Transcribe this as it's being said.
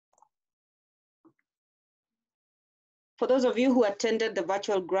For those of you who attended the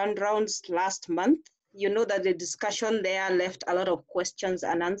virtual grand rounds last month, you know that the discussion there left a lot of questions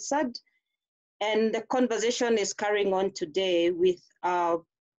unanswered. And the conversation is carrying on today with a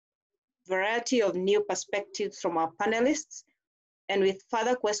variety of new perspectives from our panelists and with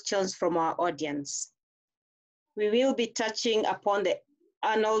further questions from our audience. We will be touching upon the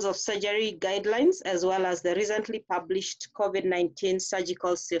Annals of Surgery guidelines, as well as the recently published COVID-19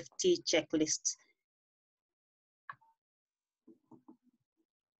 surgical safety checklist.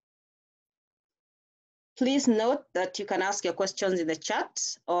 Please note that you can ask your questions in the chat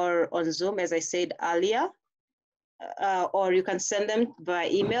or on Zoom, as I said earlier, or you can send them via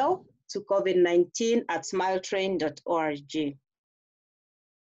email to covid19@smiletrain.org.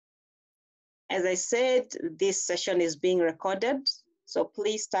 As I said, this session is being recorded, so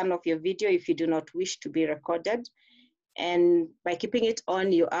please turn off your video if you do not wish to be recorded. And by keeping it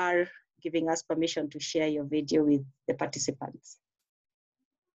on, you are giving us permission to share your video with the participants.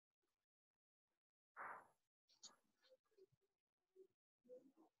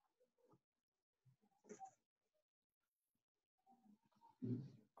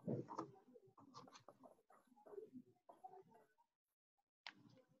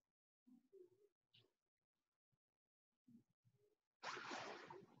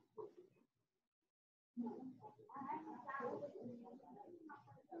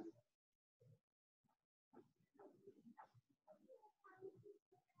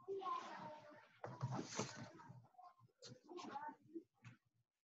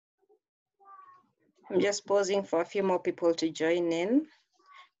 I'm just pausing for a few more people to join in.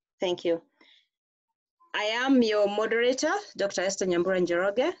 Thank you. I am your moderator, Dr. Esther Nyambura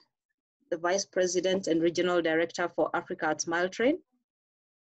Njoroge, the Vice President and Regional Director for Africa at SmileTrain.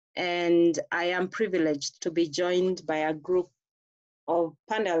 And I am privileged to be joined by a group of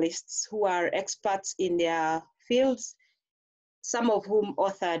panelists who are experts in their fields, some of whom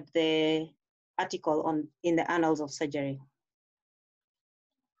authored the article in the Annals of Surgery.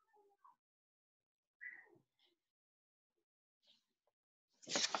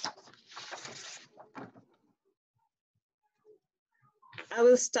 I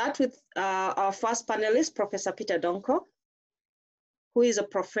will start with our first panelist, Professor Peter Donko, who is a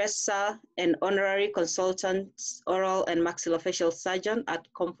professor and honorary consultant, oral and maxillofacial surgeon at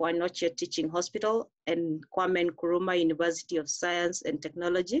Komfo Anokye Teaching Hospital and Kwame Nkrumah University of Science and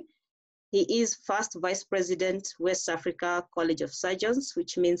Technology. He is first Vice President, West Africa College of Surgeons,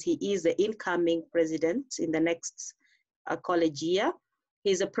 which means he is the incoming president in the next college year.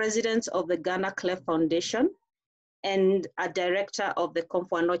 He is a president of the Ghana Cleft Foundation and a director of the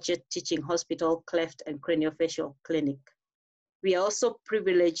Komfo Anokye Teaching Hospital Cleft and Craniofacial Clinic. We are also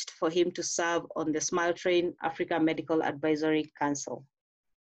privileged for him to serve on the SmileTrain Africa Medical Advisory Council.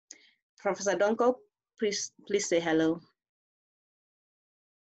 Professor Donko, please say hello.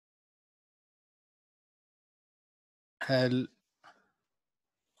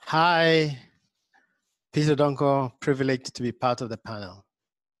 Hi, Peter Donko, privileged to be part of the panel.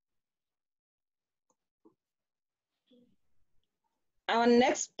 Our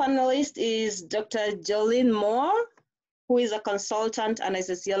next panelist is Dr. Jolene Moore, who is a consultant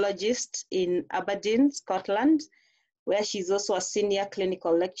anesthesiologist in Aberdeen, Scotland, where she's also a senior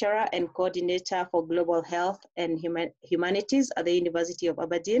clinical lecturer and coordinator for global health and humanities at the University of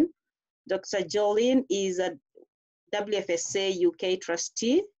Aberdeen. Dr. Jolene is a WFSA UK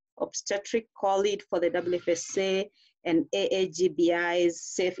trustee, obstetric co-lead for the WFSA and AAGBI's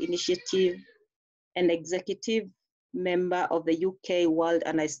SAFE initiative, and executive member of the UK World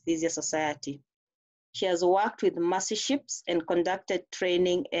Anesthesia Society. She has worked with mercy ships and conducted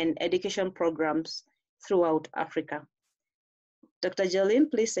training and education programs throughout Africa. Dr. Jolene,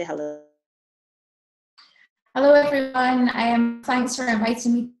 please say hello. Hello, everyone. Thanks for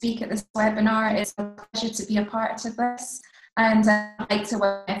inviting me to speak at this webinar. It's a pleasure to be a part of this, and I'd like to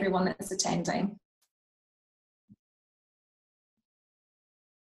welcome everyone that is attending.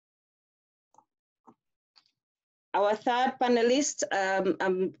 Our third panelist,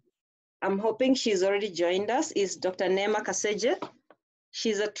 I'm hoping she's already joined us, is Dr. Neema Kaseje.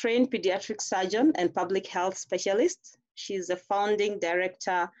 She's a trained pediatric surgeon and public health specialist. She's the founding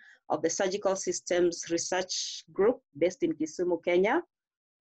director of the Surgical Systems Research Group based in Kisumu, Kenya.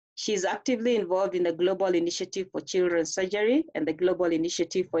 She's actively involved in the Global Initiative for Children's Surgery and the Global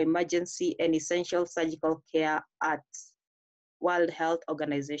Initiative for Emergency and Essential Surgical Care at World Health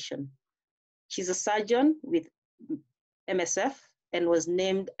Organization. She's a surgeon with MSF and was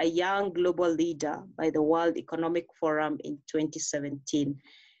named a young global leader by the World Economic Forum in 2017.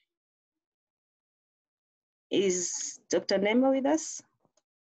 Is Dr. Neema with us?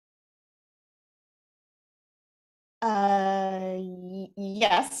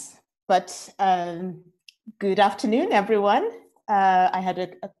 Yes, but good afternoon, everyone. I had a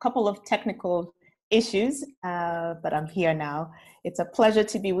couple of technical issues, but I'm here now. It's a pleasure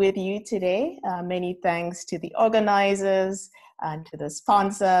to be with you today. Many thanks to the organizers and to the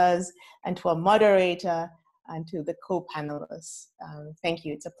sponsors and to our moderator and to the co-panelists. Thank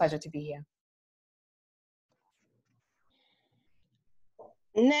you. It's a pleasure to be here.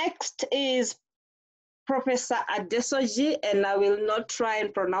 Next is Professor Adesoji, and I will not try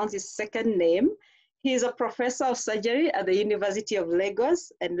and pronounce his second name. He is a professor of surgery at the University of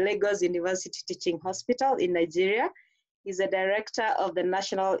Lagos and Lagos University Teaching Hospital in Nigeria. He's a director of the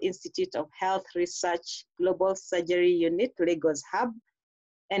National Institute of Health Research Global Surgery Unit, Lagos Hub,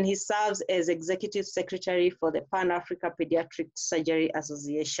 and he serves as executive secretary for the Pan-Africa Pediatric Surgery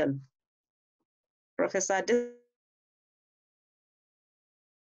Association. Professor Adesoji.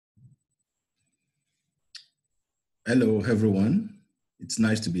 Hello, everyone. It's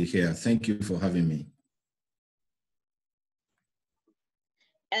nice to be here. Thank you for having me.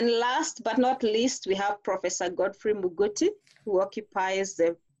 And last but not least, we have Professor Godfrey Muguti, who occupies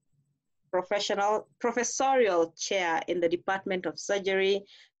the professorial chair in the Department of Surgery,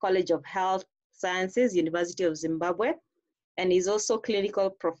 College of Health Sciences, University of Zimbabwe, and is also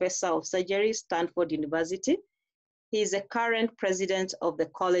clinical professor of surgery, Stanford University. He is a current president of the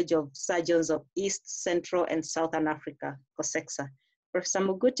College of Surgeons of East, Central, and Southern Africa, COSEXA. Professor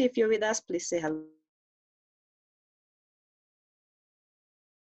Muguti, if you're with us, please say hello.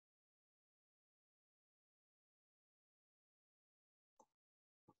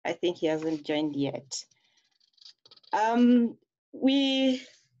 I think he hasn't joined yet. On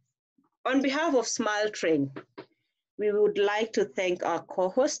behalf of Smile Train, we would like to thank our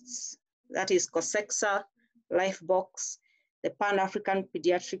co-hosts, that is COSEXA, Lifebox, the Pan-African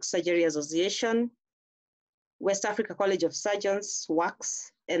Pediatric Surgery Association, West Africa College of Surgeons,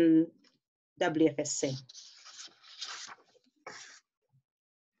 WACS, and WFSA.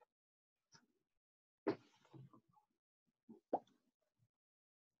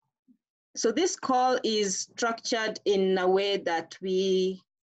 So this call is structured in a way that we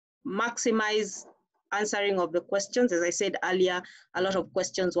maximize answering of the questions. As I said earlier, a lot of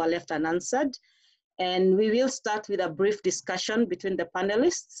questions were left unanswered. And we will start with a brief discussion between the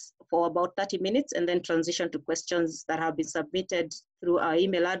panelists for about 30 minutes and then transition to questions that have been submitted through our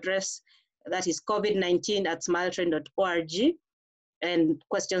email address, that is covid19@smiletrain.org, and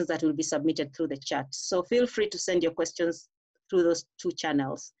questions that will be submitted through the chat. So feel free to send your questions through those two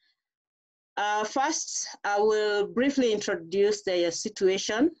channels. First, I will briefly introduce the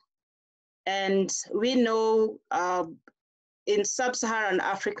situation. And we know in Sub-Saharan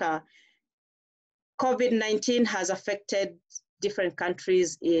Africa, COVID-19 has affected different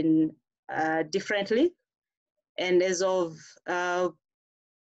countries in differently. And as of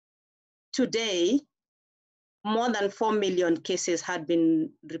today, more than 4 million cases had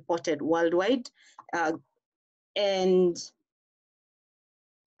been reported worldwide. And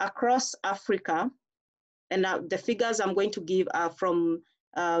across Africa, and the figures I'm going to give are from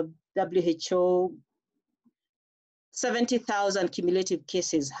WHO, 70,000 cumulative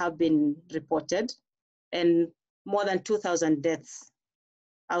cases have been reported, and more than 2,000 deaths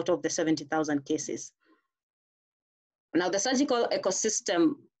out of the 70,000 cases. Now, the surgical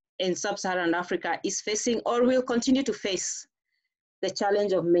ecosystem in Sub-Saharan Africa is facing, or will continue to face, the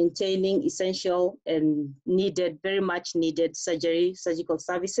challenge of maintaining essential and needed, very much needed surgical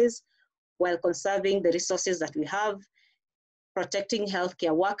services, while conserving the resources that we have, protecting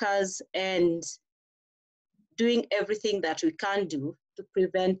healthcare workers, and doing everything that we can do to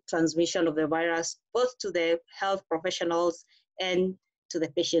prevent transmission of the virus, both to the health professionals and to the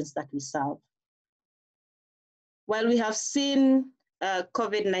patients that we serve. While we have seen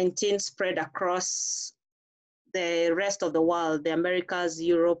COVID-19 spread across the rest of the world, the Americas,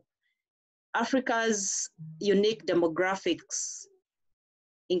 Europe, Africa's unique demographics,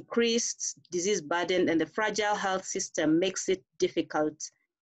 increased disease burden, and the fragile health system makes it difficult,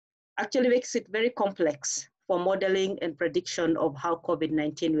 actually makes it very complex for modeling and prediction of how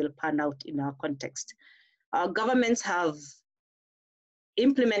COVID-19 will pan out in our context. Our governments have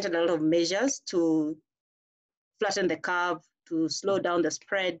implemented a lot of measures to flatten the curve, to slow down the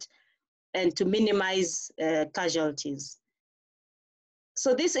spread, and to minimize casualties.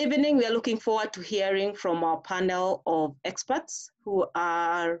 So this evening, we are looking forward to hearing from our panel of experts who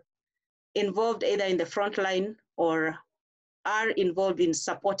are involved either in the front line or are involved in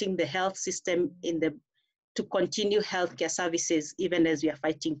supporting the health system to continue healthcare services even as we are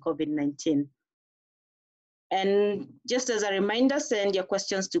fighting COVID-19. And just as a reminder, send your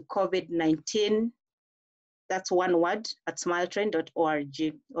questions to covid19 That's one word, at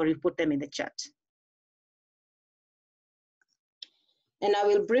smiletrain.org, or you put them in the chat. And I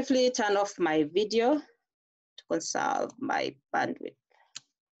will briefly turn off my video to conserve my bandwidth.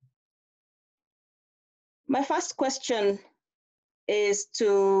 My first question is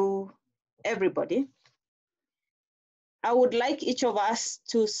to everybody. I would like each of us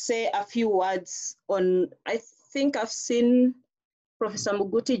to say a few words on, I think I've seen Professor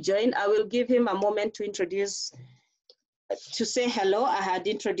Muguti join. I will give him a moment to say hello. I had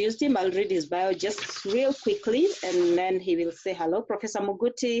introduced him. I'll read his bio just real quickly, and then he will say hello. Professor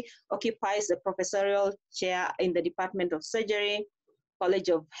Muguti occupies the professorial chair in the Department of Surgery, College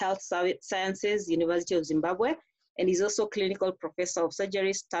of Health Sciences, University of Zimbabwe, and he's also clinical professor of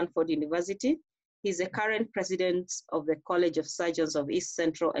surgery, Stanford University. He's the current president of the College of Surgeons of East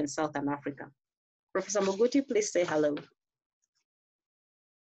Central and Southern Africa. Professor Muguti, please say hello.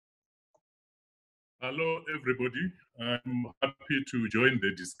 Hello, everybody. I'm happy to join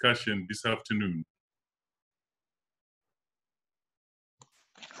the discussion this afternoon.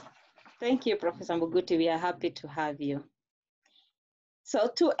 Thank you, Professor Muguti. We are happy to have you.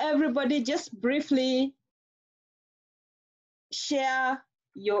 So to everybody, just briefly share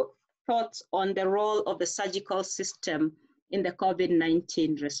your thoughts on the role of the surgical system in the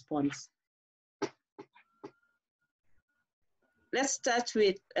COVID-19 response. Let's start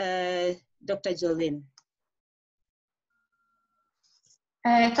with Dr. Jolene.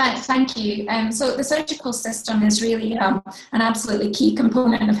 Thank you. So the surgical system is really an absolutely key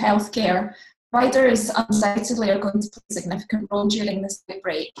component of healthcare. Providers undoubtedly are going to play a significant role during this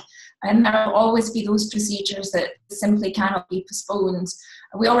outbreak, and there will always be those procedures that simply cannot be postponed.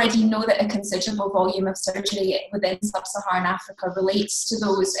 We already know that a considerable volume of surgery within Sub-Saharan Africa relates to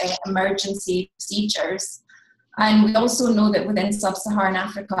those emergency procedures. And we also know that within Sub-Saharan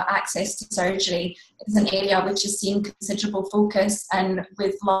Africa, access to surgery is an area which has seen considerable focus and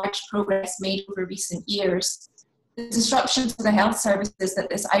with large progress made over recent years. The disruption to the health services that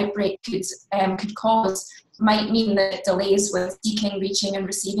this outbreak could cause might mean that delays with seeking, reaching and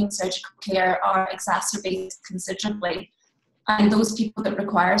receiving surgical care are exacerbated considerably. And those people that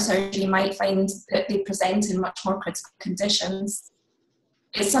require surgery might find that they present in much more critical conditions.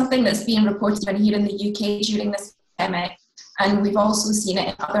 It's something that's being reported on here in the UK during this pandemic, and we've also seen it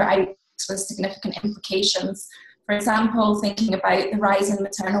in other outbreaks with significant implications. For example, thinking about the rise in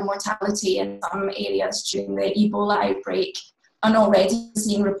maternal mortality in some areas during the Ebola outbreak, and already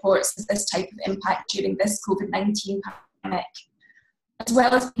seeing reports of this type of impact during this COVID-19 pandemic. As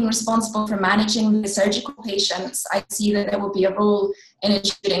well as being responsible for managing the surgical patients, I see that there will be a role in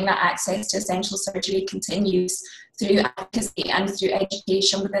ensuring that access to essential surgery continues through advocacy and through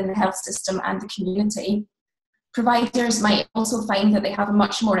education within the health system and the community. Providers might also find that they have a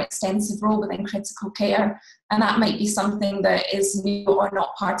much more extensive role within critical care, and that might be something that is new or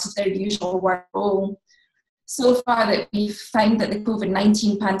not part of their usual work role. So far that we've found that the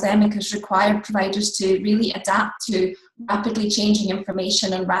COVID-19 pandemic has required providers to really adapt to rapidly changing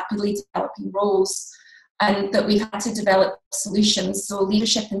information and rapidly developing roles, and that we've had to develop solutions. So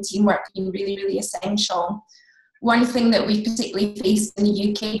leadership and teamwork have been really, really essential. One thing that we've particularly faced in the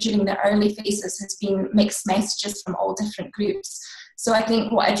UK during the early phases has been mixed messages from all different groups. So I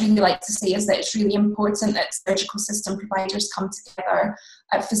think what I'd really like to say is that it's really important that surgical system providers come together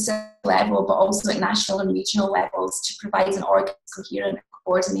at facility level, but also at national and regional levels to provide an organized, coherent,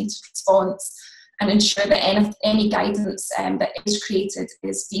 coordinated response and ensure that any guidance that is created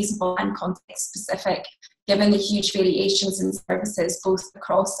is feasible and context specific, given the huge variations in services both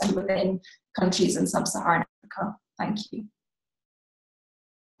across and within countries in Sub-Saharan Africa. Thank you.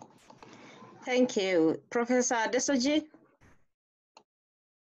 Thank you. Professor Adesoji.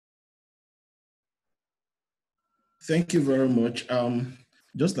 Thank you very much.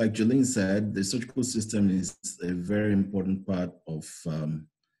 Just like Jolene said, the surgical system is a very important part of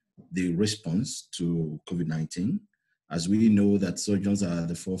the response to COVID-19. As we know that surgeons are at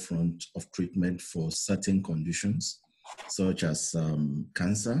the forefront of treatment for certain conditions, such as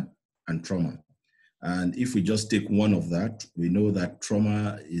cancer and trauma. And if we just take one of that, we know that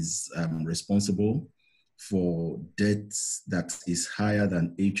trauma is responsible for deaths that is higher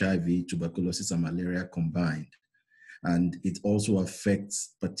than HIV, tuberculosis, and malaria combined. And it also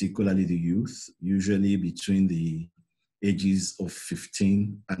affects particularly the youth, usually between the ages of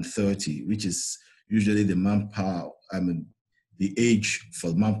 15 and 30, which is usually the manpower, the age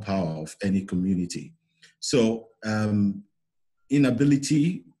for manpower of any community. So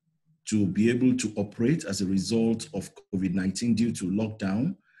inability to be able to operate as a result of COVID-19 due to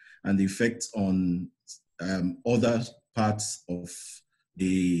lockdown and the effects on other parts of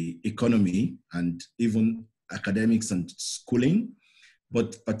the economy and even academics and schooling,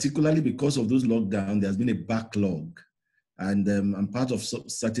 but particularly because of those lockdowns, there's been a backlog. And I'm part of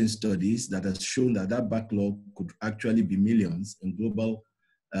certain studies that has shown that that backlog could actually be millions in global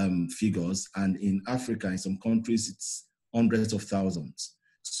figures. And in Africa, in some countries, it's hundreds of thousands.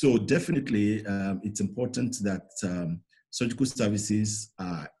 So definitely, it's important that surgical services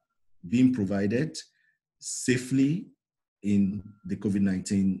are being provided safely in the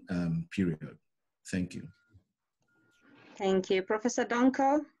COVID-19 period. Thank you. Thank you. Professor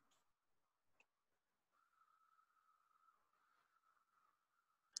Donko?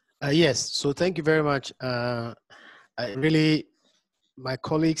 Yes, so thank you very much. My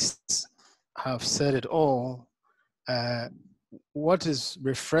colleagues have said it all. What is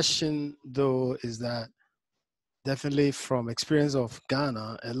refreshing though is that definitely from experience of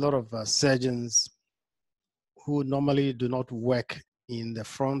Ghana, a lot of surgeons who normally do not work in the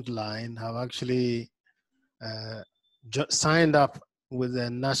front line have actually signed up with the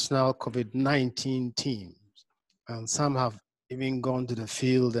national COVID-19 teams. And some have even gone to the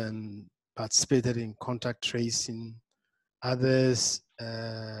field and participated in contact tracing. Others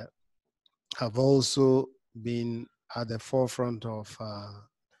have also been at the forefront of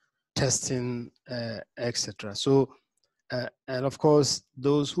testing, etc. So, and of course,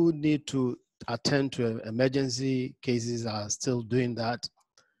 those who need to attend to emergency cases are still doing that.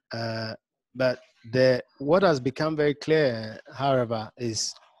 But what has become very clear, however,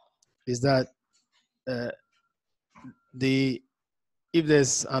 is that if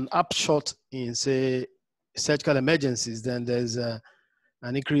there's an upshot in, say, surgical emergencies, then there's an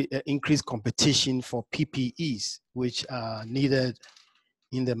increased competition for PPEs, which are needed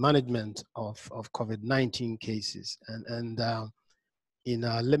in the management of COVID-19 cases. And in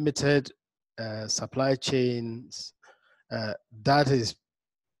our limited supply chains, that is,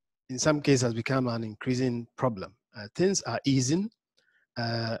 in some cases, has become an increasing problem. Things are easing,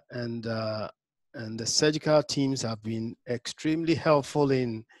 and the surgical teams have been extremely helpful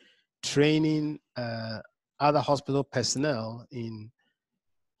in training other hospital personnel in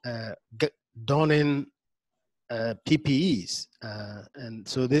donning PPEs. And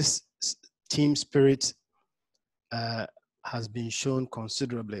so this team spirit has been shown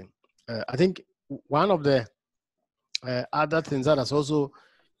considerably. I think one of the other things that has also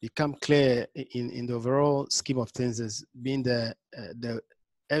become clear in the overall scheme of things is being the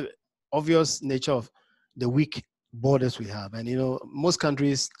obvious nature of the weak borders we have. And, you know, most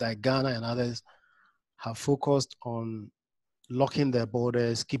countries like Ghana and others have focused on locking their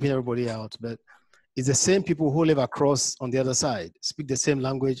borders, keeping everybody out. But it's the same people who live across on the other side, speak the same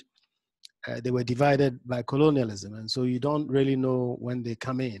language. They were divided by colonialism. And so you don't really know when they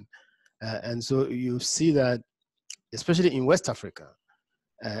come in. And so you see that, especially in West Africa,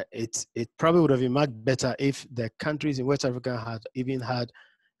 it probably would have been much better if the countries in West Africa had even had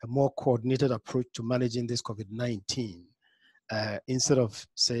a more coordinated approach to managing this COVID-19 instead of,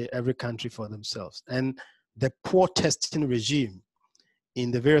 say, every country for themselves. And the poor testing regime in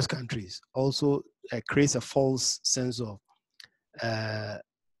the various countries also creates a false sense of, a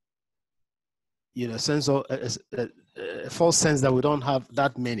false sense that we don't have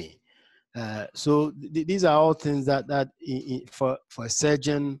that many. So these are all things that for a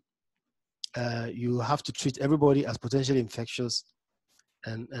surgeon, you have to treat everybody as potentially infectious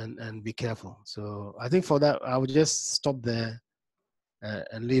and be careful. So I think for that, I would just stop there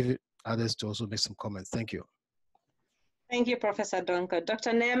and leave others to also make some comments. Thank you. Thank you, Professor Donko.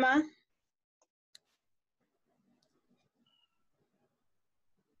 Dr. Nema?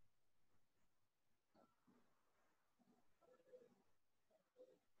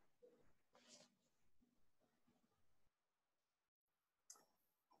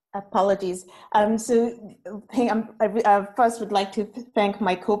 Apologies. So I first would like to thank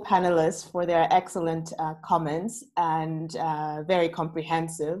my co-panelists for their excellent comments and very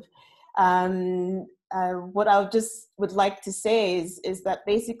comprehensive. What I would like to say is that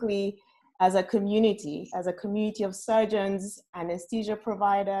basically, as a community of surgeons, anesthesia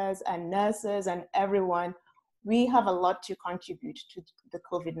providers, and nurses, and everyone, we have a lot to contribute to the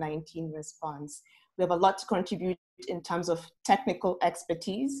COVID-19 response. We have a lot to contribute in terms of technical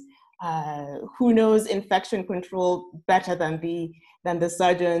expertise. Who knows infection control better than the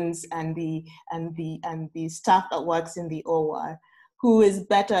surgeons and the staff that works in the OR? Who is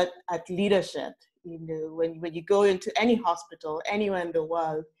better at leadership? You know, when you go into any hospital anywhere in the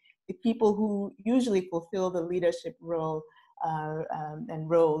world, the people who usually fulfill the leadership role and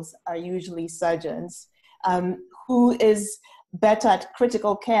roles are usually surgeons. Who is better at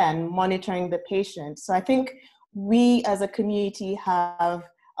critical care and monitoring the patient? So I think we as a community have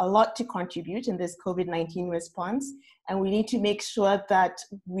a lot to contribute in this COVID-19 response, and we need to make sure that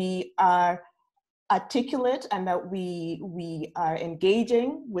we are articulate and that we are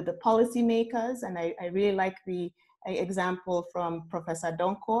engaging with the policymakers. And I really like the example from Professor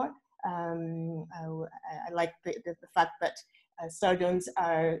Donkor. I like the fact that surgeons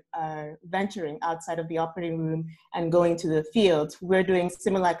are venturing outside of the operating room and going to the field. We're doing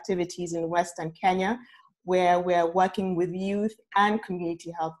similar activities in Western Kenya, where we're working with youth and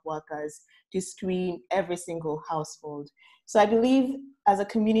community health workers to screen every single household. So I believe as a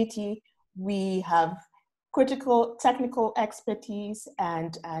community, we have critical technical expertise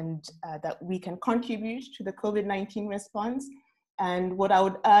and that we can contribute to the COVID-19 response. And what I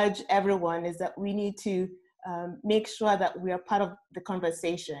would urge everyone is that we need to make sure that we are part of the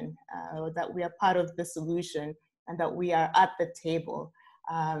conversation, that we are part of the solution, and that we are at the table.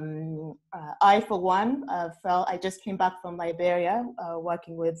 I, for one, I just came back from Liberia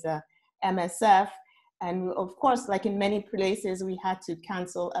working with MSF. And of course, like in many places, we had to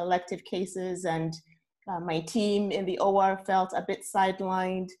cancel elective cases, and my team in the OR felt a bit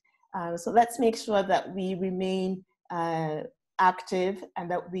sidelined. So let's make sure that we remain active and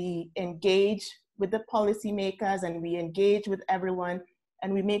that we engage with the policymakers and we engage with everyone,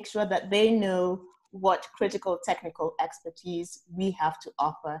 and we make sure that they know what critical technical expertise we have to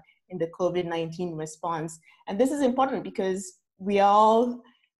offer in the COVID-19 response. And this is important because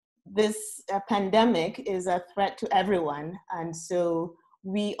this pandemic is a threat to everyone. And so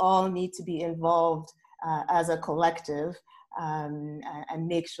we all need to be involved as a collective and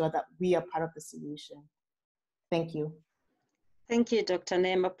make sure that we are part of the solution. Thank you. Thank you, Dr.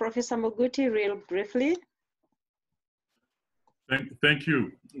 Nema. Professor Moguti, real briefly. Thank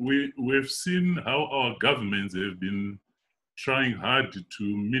you. We've seen how our governments have been trying hard to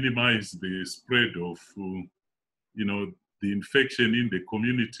minimize the spread of, the infection in the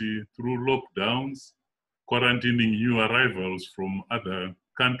community through lockdowns, quarantining new arrivals from other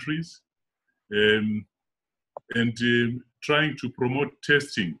countries, and trying to promote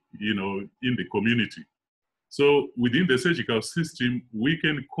testing, in the community. So within the surgical system, we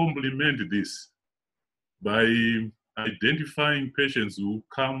can complement this by identifying patients who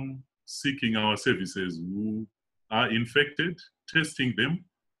come seeking our services who are infected, testing them,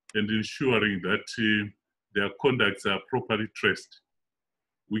 and ensuring that their contacts are properly traced.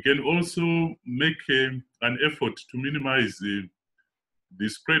 We can also make an effort to minimize the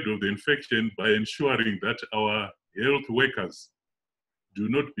spread of the infection by ensuring that our health workers do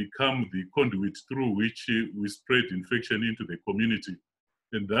not become the conduit through which we spread infection into the community.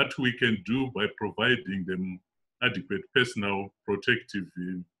 And that we can do by providing them adequate personal protective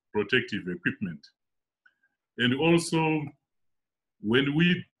equipment. And also, when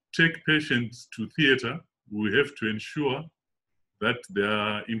we take patients to theater, we have to ensure that they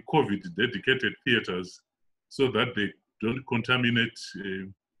are in COVID dedicated theaters so that they don't contaminate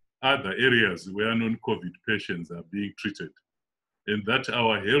other areas where non-COVID patients are being treated. And that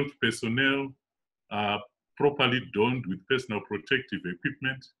our health personnel are properly donned with personal protective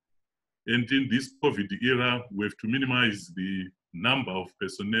equipment. And in this COVID era, we have to minimize the number of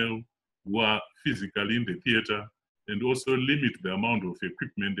personnel who are physically in the theater and also limit the amount of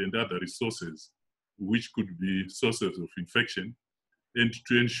equipment and other resources which could be sources of infection, and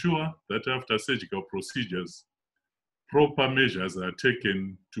to ensure that after surgical procedures, proper measures are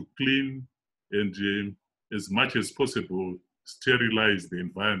taken to clean and as much as possible, sterilize the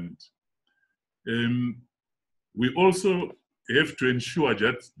environment. We also have to ensure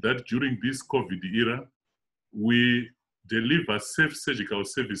that during this COVID era, we deliver safe surgical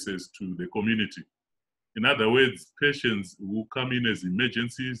services to the community. In other words, patients who come in as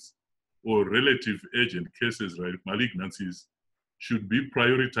emergencies or relative urgent cases like malignancies should be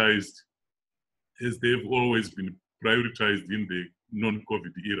prioritized as they've always been prioritized in the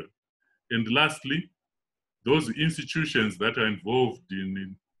non-COVID era. And lastly, those institutions that are involved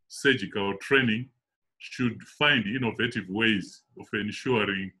in surgical training should find innovative ways of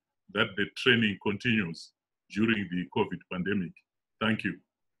ensuring that the training continues during the COVID pandemic. Thank you.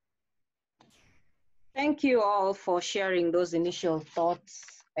 Thank you all for sharing those initial thoughts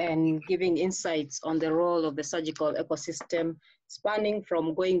and giving insights on the role of the surgical ecosystem, spanning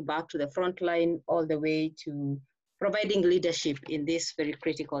from going back to the front line all the way to providing leadership in this very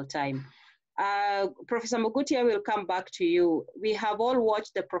critical time. Professor Moguti, I will come back to you. We have all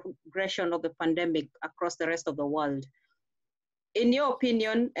watched the progression of the pandemic across the rest of the world. In your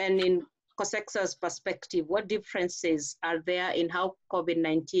opinion and in COSEXA's perspective, what differences are there in how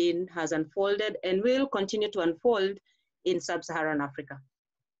COVID-19 has unfolded and will continue to unfold in Sub-Saharan Africa?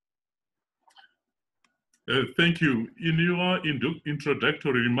 Thank you. In your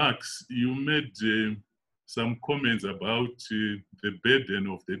introductory remarks, you made some comments about the burden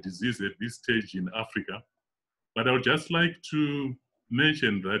of the disease at this stage in Africa. But I would just like to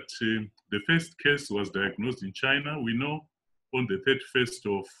mention that the first case was diagnosed in China, we know, on the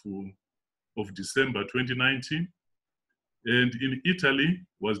 31st of December 2019. And in Italy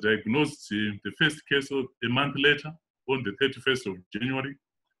was diagnosed the first case a month later on the 31st of January.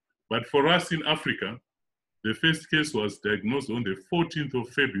 But for us in Africa, the first case was diagnosed on the 14th of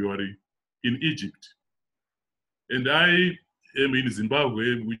February in Egypt. And I am in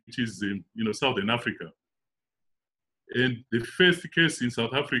Zimbabwe, which is Southern Africa. And the first case in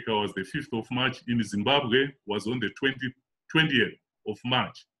South Africa was the 5th of March. In Zimbabwe was on the 20th of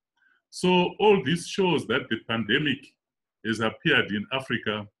March. So all this shows that the pandemic has appeared in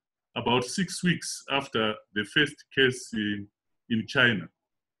Africa about 6 weeks after the first case in China.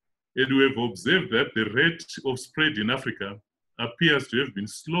 And we have observed that the rate of spread in Africa appears to have been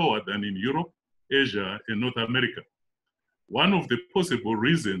slower than in Europe, Asia, and North America. One of the possible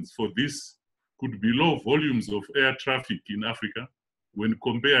reasons for this could be low volumes of air traffic in Africa when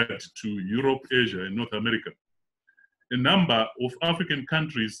compared to Europe, Asia, and North America. A number of African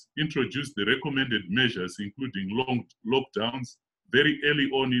countries introduced the recommended measures, including long lockdowns, very early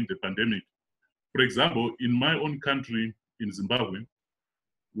on in the pandemic. For example, in my own country, in Zimbabwe,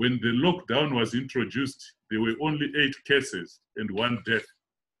 when the lockdown was introduced, there were only 8 cases and 1 death.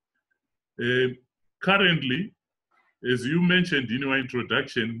 Currently, as you mentioned in your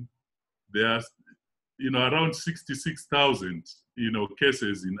introduction, there are around 66,000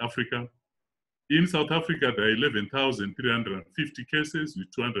 cases in Africa. In South Africa, there are 11,350 cases with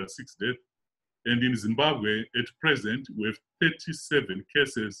 206 deaths. And in Zimbabwe, at present, we have 37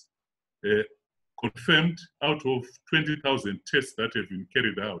 cases confirmed out of 20,000 tests that have been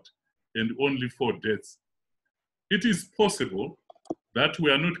carried out, and only 4 deaths. It is possible that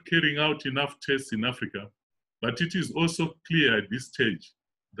we are not carrying out enough tests in Africa, but it is also clear at this stage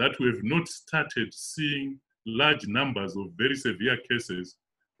that we have not started seeing large numbers of very severe cases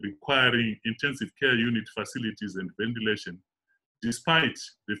requiring intensive care unit facilities and ventilation, despite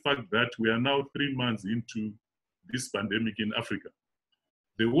the fact that we are now 3 months into this pandemic in Africa.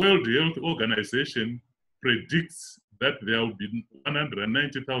 The World Health Organization predicts that there will be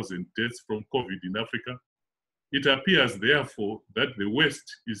 190,000 deaths from COVID in Africa. It appears, therefore, that the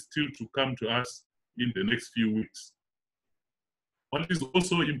West is still to come to us in the next few weeks. What is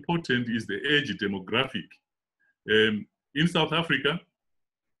also important is the age demographic. In South Africa,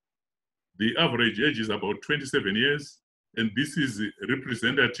 the average age is about 27 years, and this is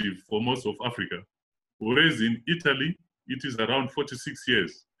representative for most of Africa. Whereas in Italy, it is around 46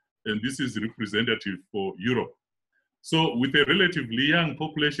 years, and this is representative for Europe. So with a relatively young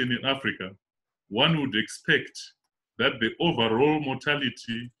population in Africa, one would expect that the overall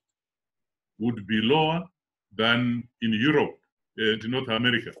mortality would be lower than in Europe and North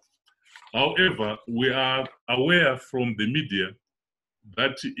America. However, we are aware from the media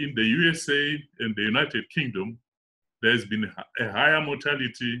that in the USA and the United Kingdom, there's been a higher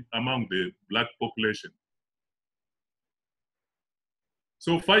mortality among the Black population.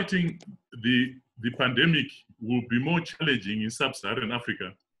 So fighting the pandemic will be more challenging in Sub-Saharan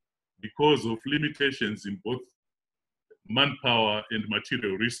Africa because of limitations in both manpower and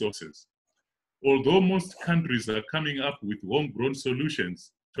material resources. Although most countries are coming up with homegrown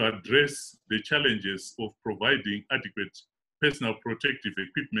solutions to address the challenges of providing adequate personal protective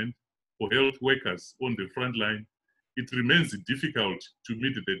equipment for health workers on the front line, it remains difficult to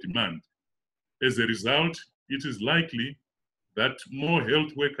meet the demand. As a result, it is likely that more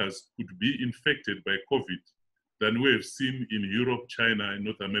health workers could be infected by COVID than we have seen in Europe, China, and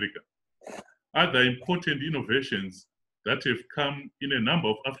North America. Other important innovations that have come in a number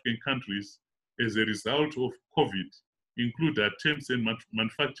of African countries as a result of COVID include attempts in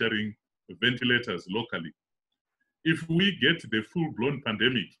manufacturing ventilators locally. If we get the full-blown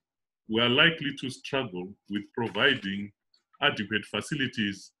pandemic, we are likely to struggle with providing adequate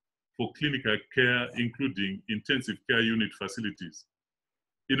facilities for clinical care, including intensive care unit facilities.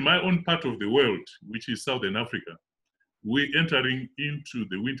 In my own part of the world, which is Southern Africa, we're entering into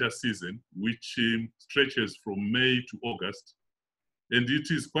the winter season, which stretches from May to August. And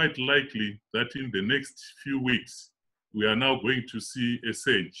it is quite likely that in the next few weeks, we are now going to see a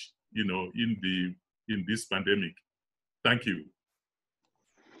surge, in this pandemic. Thank you.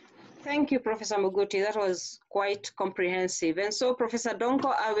 Thank you, Professor Muguti. That was quite comprehensive. And so, Professor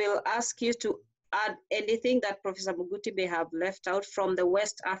Donko, I will ask you to add anything that Professor Muguti may have left out from the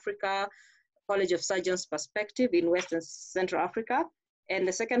West Africa College of Surgeons perspective in West and Central Africa. And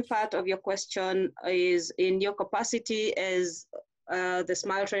the second part of your question is, in your capacity as the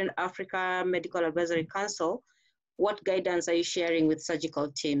Smile Train Africa Medical Advisory Council, what guidance are you sharing with surgical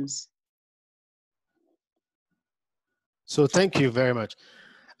teams? So thank you very much.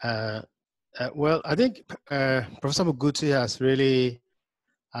 Well, I think Professor Muguti has really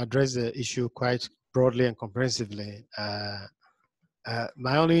addressed the issue quite broadly and comprehensively.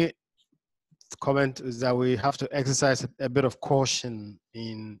 My only comment is that we have to exercise a bit of caution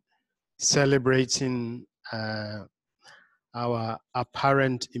in celebrating our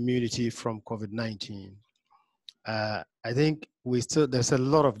apparent immunity from COVID-19. I think there's a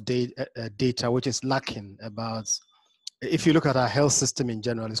lot of data which is lacking about, if you look at our health system in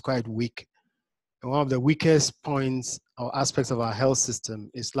general, it's quite weak. And one of the weakest points or aspects of our health system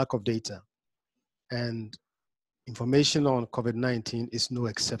is lack of data. And information on COVID-19 is no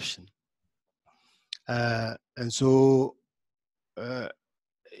exception. And so,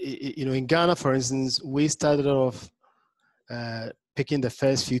 in Ghana, for instance, we started off picking the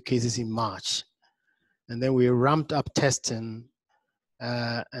first few cases in March. And then we ramped up testing.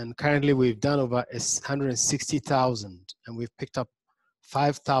 And currently we've done over 160,000, and we've picked up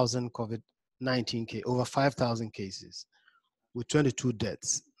 5,000 COVID-19 over 5,000 cases with 22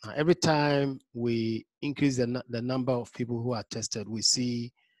 deaths. Now, every time we increase the number of people who are tested, we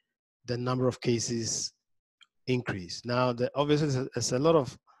see the number of cases increase. Now, obviously, there's a lot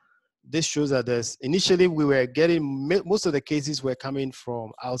of, this shows that initially we were getting, most of the cases were coming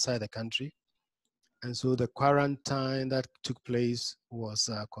from outside the country. And so the quarantine that took place was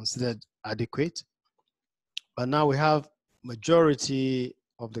considered adequate. But now we have majority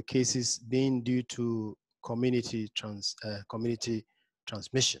of the cases being due to community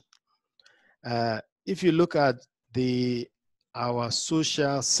transmission. If you look at our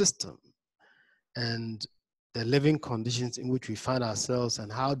social system and the living conditions in which we find ourselves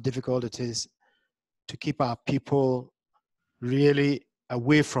and how difficult it is to keep our people really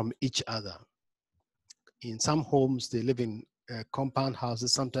away from each other. In some homes, they live in compound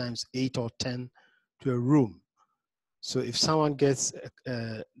houses, sometimes 8 or 10 to a room. So if someone gets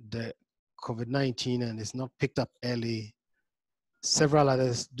the COVID-19 and is not picked up early, several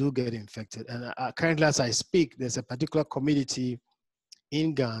others do get infected. And currently, as I speak, there's a particular community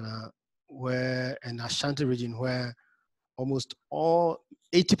in Ghana in Ashanti region, where almost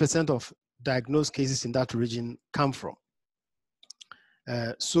 80% of diagnosed cases in that region come from.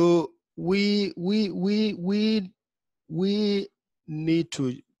 So we need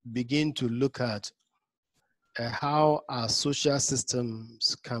to begin to look at how our social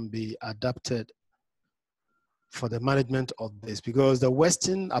systems can be adapted for the management of this, because the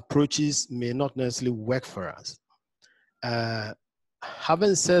Western approaches may not necessarily work for us.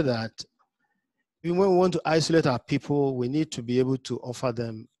 Having said that, when we want to isolate our people, we need to be able to offer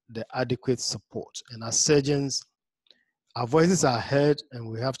them the adequate support. And as surgeons, our voices are heard, and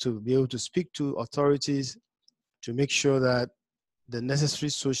we have to be able to speak to authorities to make sure that the necessary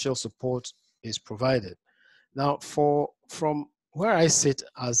social support is provided. Now, from where I sit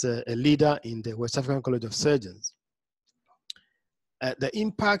as a leader in the West African College of Surgeons, the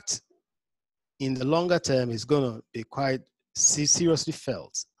impact in the longer term is going to be quite seriously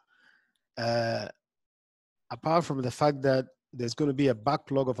felt. Apart from the fact that there's going to be a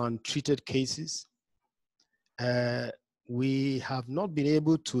backlog of untreated cases, we have not been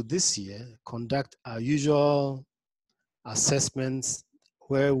able to this year conduct our usual assessments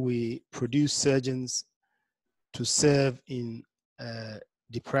where we produce surgeons to serve in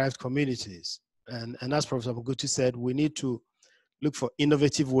deprived communities. And as Professor Muguti said, we need to look for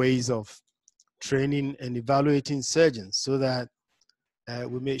innovative ways of training and evaluating surgeons so that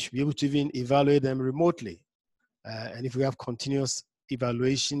we should be able to even evaluate them remotely. And if we have continuous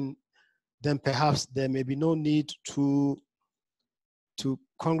evaluation, then perhaps there may be no need to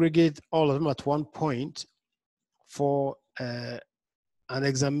congregate all of them at one point for an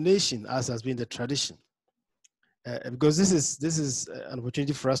examination, as has been the tradition. Because this is an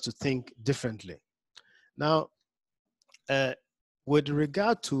opportunity for us to think differently. Now, with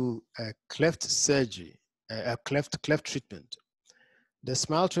regard to cleft surgery, cleft treatment, the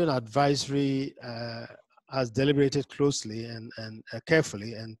Smile Train Advisory has deliberated closely and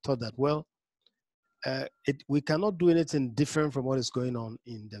carefully and thought that, well, we cannot do anything different from what is going on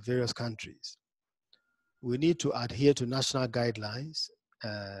in the various countries. We need to adhere to national guidelines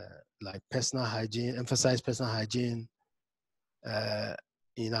like personal hygiene, emphasize personal hygiene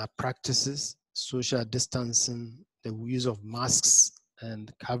in our practices, social distancing, the use of masks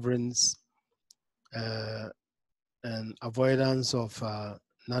and coverings, and avoidance of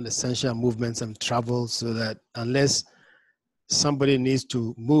non-essential movements and travel, so that unless somebody needs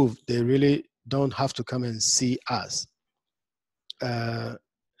to move, they really don't have to come and see us.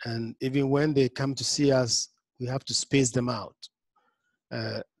 And even when they come to see us, we have to space them out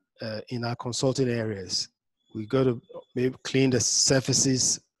in our consulting areas. We got to maybe clean the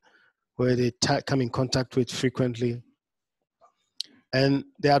surfaces where they come in contact with frequently. And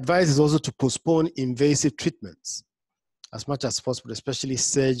the advice is also to postpone invasive treatments as much as possible, especially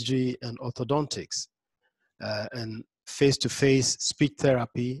surgery and orthodontics, and face-to-face speech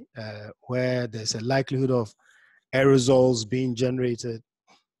therapy, where there's a likelihood of aerosols being generated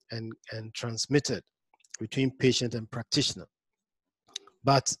and transmitted between patient and practitioner.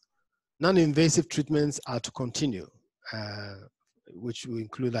 But non-invasive treatments are to continue, which will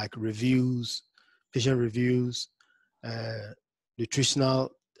include like reviews, patient reviews,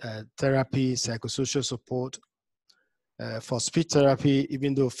 nutritional therapy, psychosocial support. For speech therapy,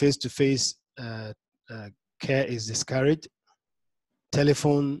 even though face-to-face care is discouraged,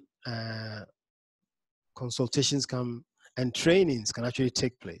 telephone consultations and trainings can actually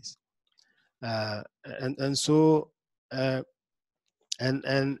take place. And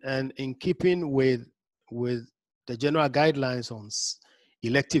in keeping with the general guidelines on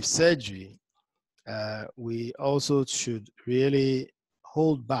elective surgery, we also should really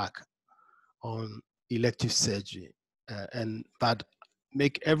hold back on elective surgery, but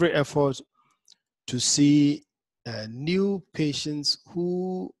make every effort to see new patients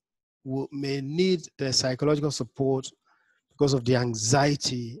who may need the psychological support because of the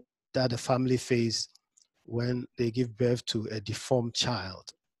anxiety that the family face when they give birth to a deformed child.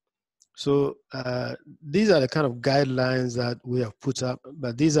 So these are the kind of guidelines that we have put up,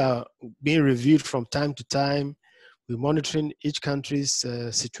 but these are being reviewed from time to time. We're monitoring each country's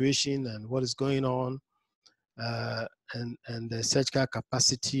situation and what is going on, and the surgical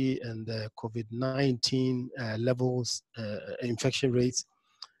capacity and the COVID-19 levels, infection rates,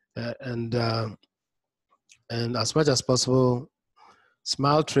 and as much as possible,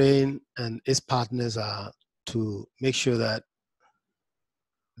 Smile Train and its partners are to make sure that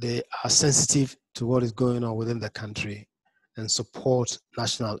they are sensitive to what is going on within the country and support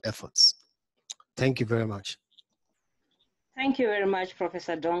national efforts. Thank you very much. Thank you very much,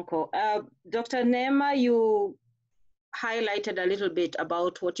 Professor Donko. Dr. Nema, you highlighted a little bit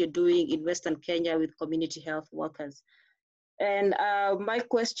about what you're doing in Western Kenya with community health workers. And my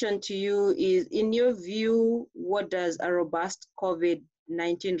question to you is, in your view, what does a robust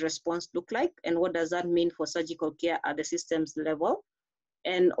COVID-19 response look like? And what does that mean for surgical care at the systems level?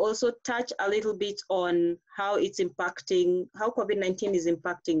 And also touch a little bit on how it's impacting, how COVID-19 is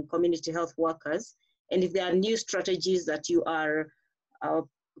impacting community health workers, and if there are new strategies that you are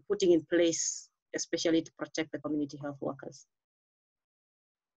putting in place, especially to protect the community health workers.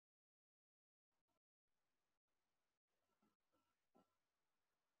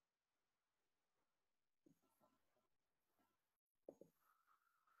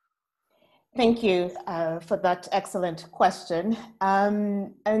 Thank you for that excellent question.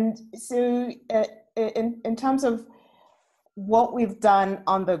 And so in terms of what we've done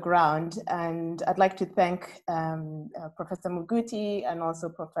on the ground, and I'd like to thank Professor Muguti and also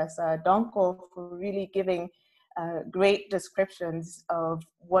Professor Donko for really giving great descriptions of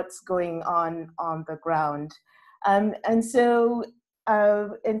what's going on the ground. And so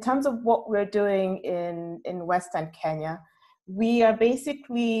in terms of what we're doing in Western Kenya, we are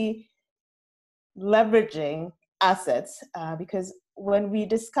basically leveraging assets because when we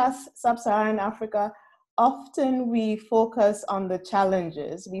discuss Sub-Saharan Africa, often we focus on the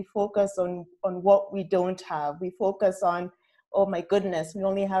challenges. We focus on what we don't have. We focus on, oh my goodness, we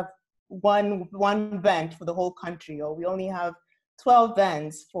only have one vent for the whole country, or we only have 12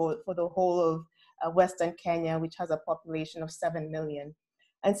 vents for the whole of Western Kenya, which has a population of 7 million.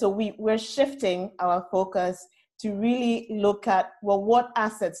 And so we're shifting our focus to really look at, well, what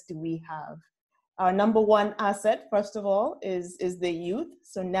assets do we have? Our number one asset, first of all, is the youth.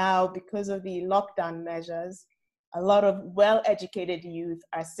 So now, because of the lockdown measures, a lot of well-educated youth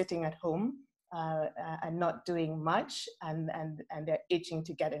are sitting at home and not doing much, and they're itching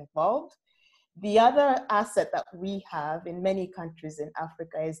to get involved. The other asset that we have in many countries in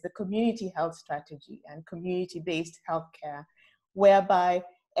Africa is the community health strategy and community-based healthcare, whereby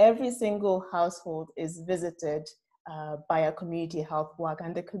every single household is visited by a community health worker,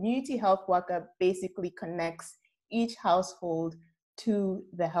 and the community health worker basically connects each household to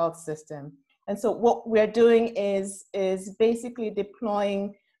the health system. And so what we're doing is basically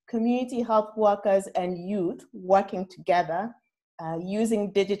deploying community health workers and youth working together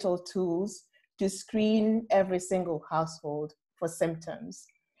using digital tools to screen every single household for symptoms.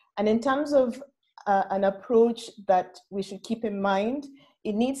 And in terms of an approach that we should keep in mind.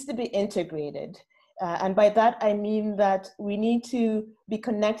 It needs to be integrated. And by that, I mean that we need to be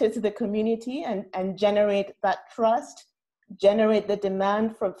connected to the community and generate that trust, generate the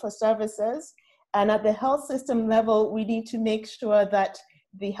demand for services. And at the health system level, we need to make sure that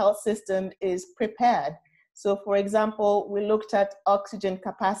the health system is prepared. So for example, we looked at oxygen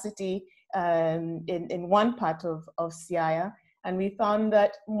capacity in one part of Siaya, and we found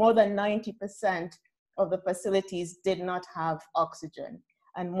that more than 90% of the facilities did not have oxygen,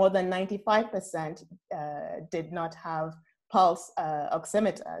 and more than 95% did not have pulse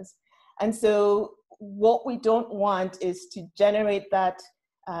oximeters. And so what we don't want is to generate that,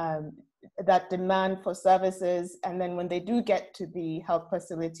 that demand for services, and then when they do get to the health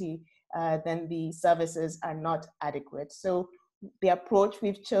facility, then the services are not adequate. So the approach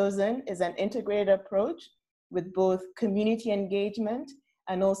we've chosen is an integrated approach with both community engagement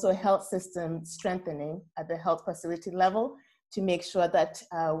and also health system strengthening at the health facility level to make sure that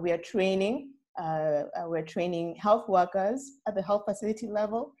we're training health workers at the health facility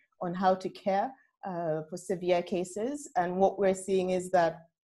level on how to care for severe cases. And what we're seeing is that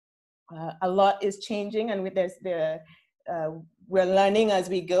a lot is changing, and we're learning as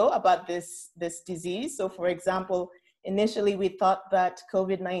we go about this disease. So for example, initially we thought that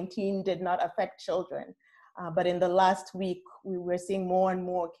COVID-19 did not affect children, but in the last week we were seeing more and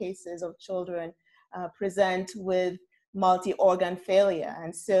more cases of children present with multi-organ failure.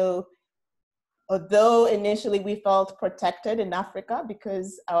 And so although initially we felt protected in Africa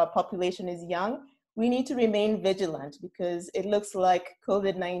because our population is young, we need to remain vigilant because it looks like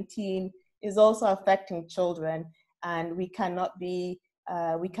COVID-19 is also affecting children, and we cannot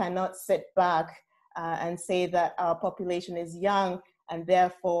sit back and say that our population is young and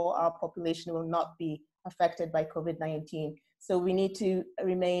therefore our population will not be affected by COVID-19. So we need to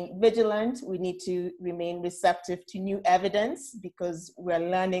remain vigilant. We need to remain receptive to new evidence because we're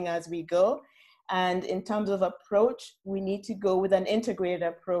learning as we go. And in terms of approach, we need to go with an integrated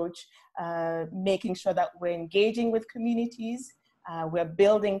approach, making sure that we're engaging with communities, we're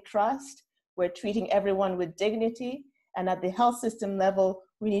building trust, we're treating everyone with dignity. And at the health system level,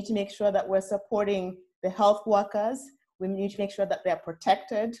 we need to make sure that we're supporting the health workers. We need to make sure that they're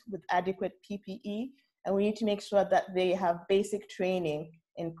protected with adequate PPE. And we need to make sure that they have basic training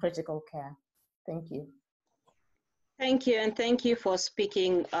in critical care. Thank you. Thank you, and thank you for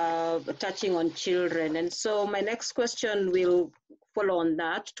speaking, touching on children. And so my next question will follow on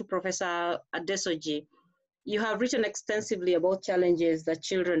that to Professor Adesoji. You have written extensively about challenges that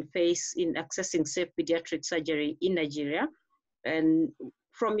children face in accessing safe pediatric surgery in Nigeria. And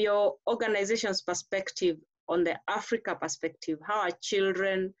from your organization's perspective, on the Africa perspective, how are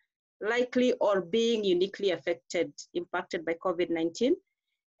children likely or being uniquely impacted by COVID-19?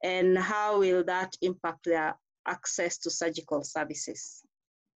 And how will that impact their access to surgical services?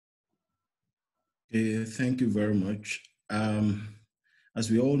 Thank you very much. As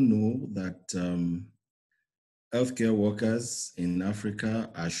we all know that healthcare workers in Africa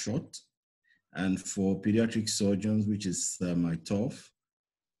are short, and for pediatric surgeons, which is my tough,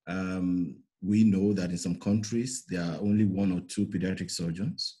 we know that in some countries there are only 1 or 2 pediatric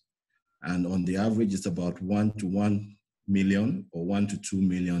surgeons, and on the average it's about 1 to 1 million or 1 to 2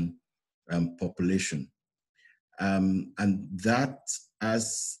 million population. And that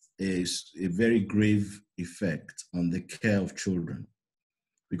has a very grave effect on the care of children.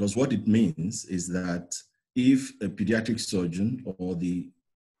 Because what it means is that if a pediatric surgeon or the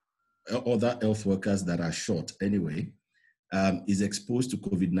other health workers that are short anyway, is exposed to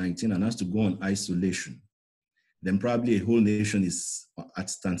COVID-19 and has to go on isolation, then probably a whole nation is at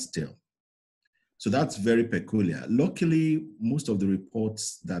standstill. So that's very peculiar. Luckily, most of the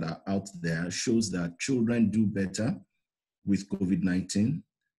reports that are out there shows that children do better with COVID-19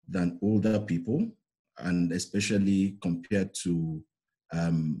 than older people, and especially compared to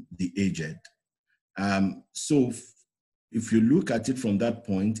the aged. So if you look at it from that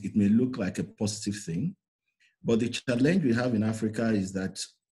point, it may look like a positive thing. But the challenge we have in Africa is that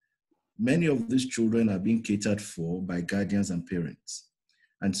many of these children are being catered for by guardians and parents.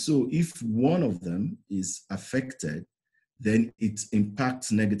 And so if one of them is affected, then it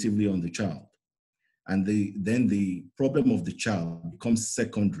impacts negatively on the child. And then the problem of the child becomes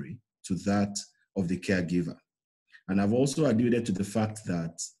secondary to that of the caregiver. And I've also alluded to the fact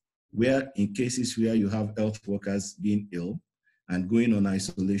that where in cases where you have health workers being ill and going on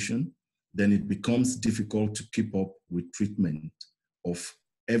isolation, then it becomes difficult to keep up with treatment of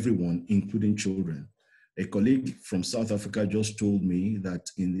everyone, including children. A colleague from South Africa just told me that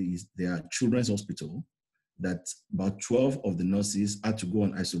in their children's hospital, that about 12 of the nurses had to go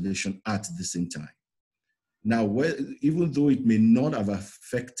on isolation at the same time. Now, even though it may not have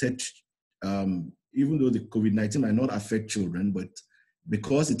affected, even though the COVID-19 might not affect children, but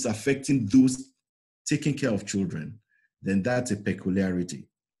because it's affecting those taking care of children, then that's a peculiarity.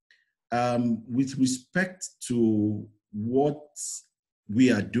 With respect to what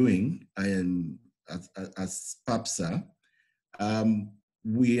we are doing as PAPSA,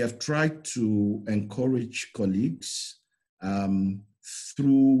 we have tried to encourage colleagues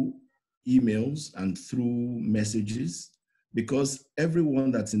through emails and through messages, because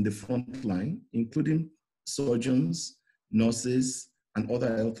everyone that's in the front line, including surgeons, nurses, and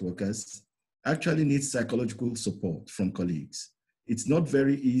other health workers, actually needs psychological support from colleagues. It's not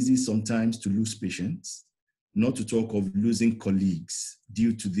very easy sometimes to lose patients, not to talk of losing colleagues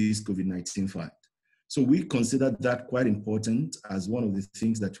due to this COVID-19 fight. So we consider that quite important as one of the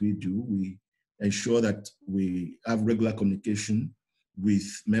things that we do. We ensure that we have regular communication with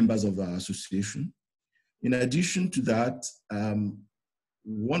members of our association. In addition to that,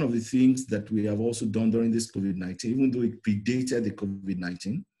 one of the things that we have also done during this COVID-19, even though it predated the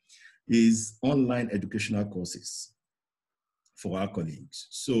COVID-19, is online educational courses for our colleagues.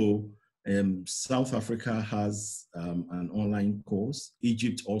 So South Africa has an online course,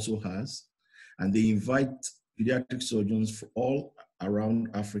 Egypt also has, and they invite pediatric surgeons from all around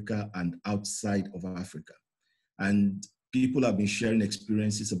Africa and outside of Africa. And people have been sharing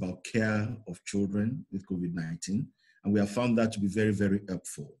experiences about care of children with COVID-19, and we have found that to be very, very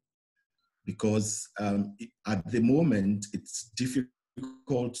helpful, because at the moment, it's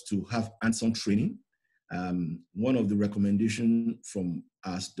difficult to have hands-on training. One of the recommendations from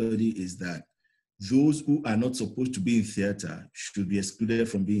our study is that those who are not supposed to be in theater should be excluded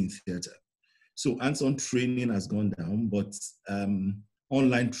from being in theater. So hands-on training has gone down, but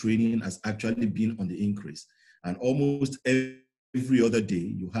online training has actually been on the increase. And almost every other day,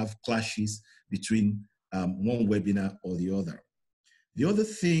 you have clashes between one webinar or the other. The other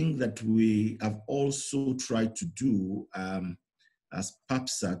thing that we have also tried to do as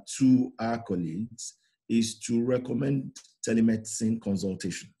PAPSA to our colleagues is to recommend telemedicine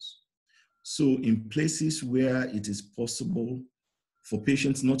consultations. So in places where it is possible for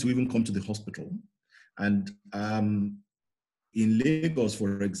patients not to even come to the hospital, and in Lagos,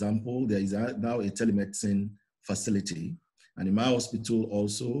 for example, there is now a telemedicine facility, and in my hospital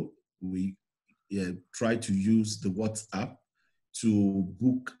also, we try to use the WhatsApp to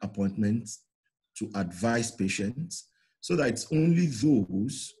book appointments, to advise patients, so that it's only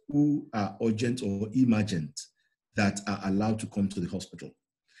those who are urgent or emergent that are allowed to come to the hospital.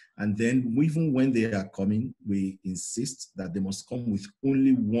 And then even when they are coming, we insist that they must come with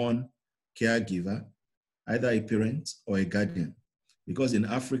only one caregiver, either a parent or a guardian. Because in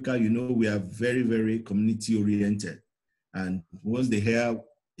Africa, you know, we are very, very community oriented. And once they hear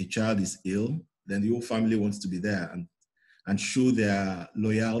a child is ill, then the whole family wants to be there and show their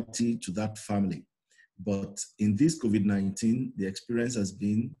loyalty to that family. But in this COVID-19, the experience has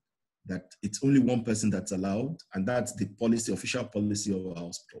been that it's only one person that's allowed, and that's the policy, official policy of our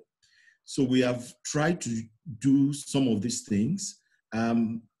hospital. So we have tried to do some of these things.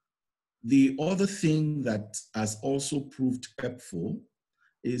 The other thing that has also proved helpful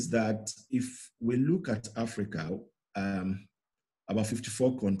is that if we look at Africa, about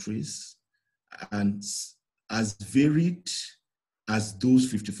 54 countries, and as varied as those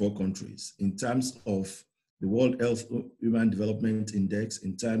 54 countries in terms of the World Health Human Development Index,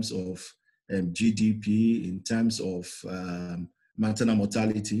 in terms of GDP, in terms of maternal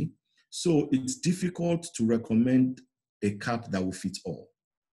mortality. So it's difficult to recommend a cap that will fit all.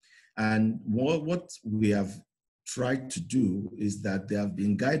 And what we have tried to do is that there have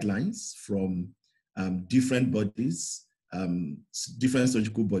been guidelines from different bodies, different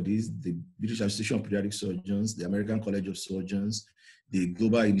surgical bodies, the British Association of Pediatric Surgeons, the American College of Surgeons, the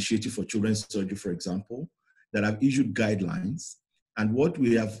Global Initiative for Children's Surgery, for example, that have issued guidelines. And what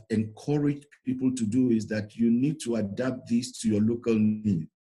we have encouraged people to do is that you need to adapt these to your local needs.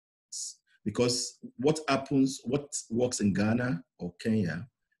 Because what works in Ghana or Kenya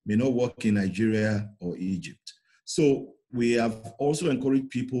may not work in Nigeria or Egypt. So we have also encouraged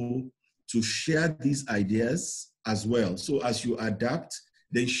people to share these ideas as well. So as you adapt,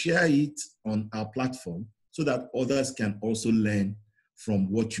 then share it on our platform so that others can also learn from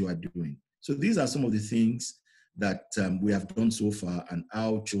what you are doing. So these are some of the things that we have done so far and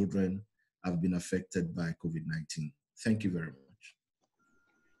how children have been affected by COVID-19. Thank you very much.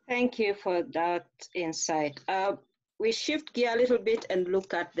 Thank you for that insight. We shift gear a little bit and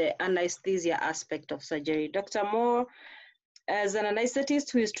look at the anesthesia aspect of surgery. Dr. Moore, As an anesthetist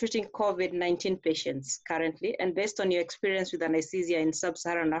who is treating COVID-19 patients currently, and based on your experience with anesthesia in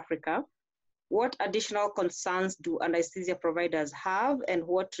Sub-Saharan Africa, what additional concerns do anesthesia providers have, and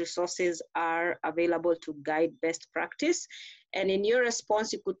what resources are available to guide best practice? And in your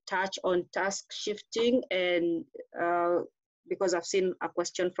response, you could touch on task shifting, and because I've seen a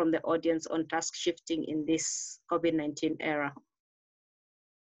question from the audience on task shifting in this COVID-19 era.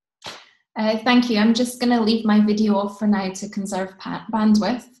 Thank you. I'm just going to leave my video off for now to conserve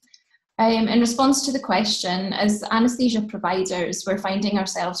bandwidth. In response to the question, as anesthesia providers, we're finding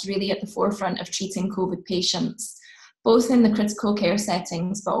ourselves really at the forefront of treating COVID patients, both in the critical care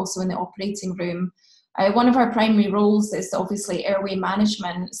settings, but also in the operating room. One of our primary roles is obviously airway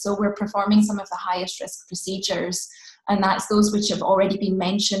management, so we're performing some of the highest risk procedures, and that's those which have already been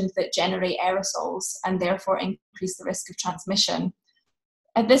mentioned that generate aerosols and therefore increase the risk of transmission.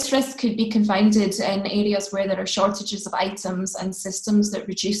 This risk could be confounded in areas where there are shortages of items and systems that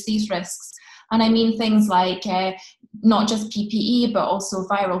reduce these risks. And I mean things like not just PPE, but also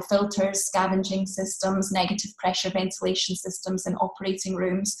viral filters, scavenging systems, negative pressure ventilation systems in operating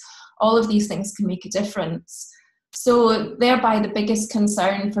rooms. All of these things can make a difference. So thereby the biggest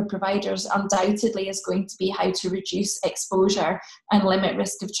concern for providers undoubtedly is going to be how to reduce exposure and limit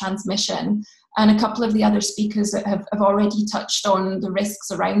risk of transmission. And a couple of the other speakers have already touched on the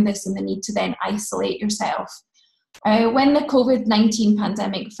risks around this and the need to then isolate yourself. When the COVID-19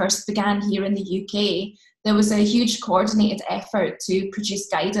 pandemic first began here in the UK, there was a huge coordinated effort to produce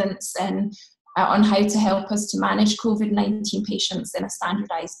guidance and on how to help us to manage COVID-19 patients in a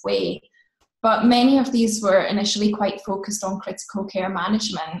standardised way. But many of these were initially quite focused on critical care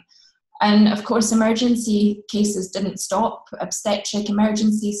management. And of course, emergency cases didn't stop. Obstetric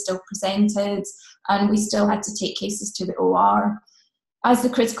emergencies still presented, and we still had to take cases to the OR. As the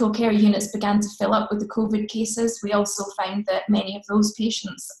critical care units began to fill up with the COVID cases, we also found that many of those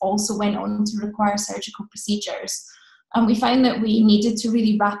patients also went on to require surgical procedures. And we found that we needed to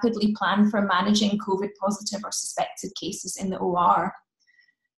really rapidly plan for managing COVID positive or suspected cases in the OR.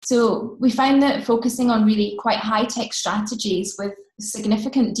 So we found that focusing on really quite high-tech strategies with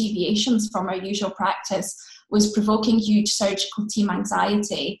significant deviations from our usual practice was provoking huge surgical team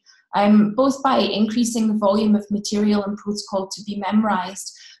anxiety, both by increasing the volume of material and protocol to be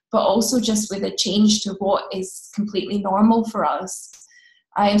memorized, but also just with a change to what is completely normal for us.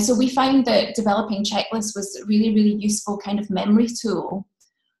 So we found that developing checklists was a really, really useful kind of memory tool.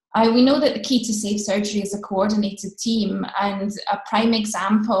 We know that the key to safe surgery is a coordinated team, and a prime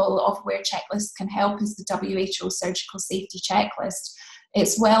example of where checklists can help is the WHO Surgical Safety Checklist.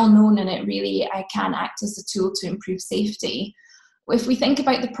 It's well known and it really can act as a tool to improve safety. If we think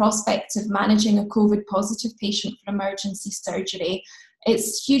about the prospect of managing a COVID positive patient for emergency surgery,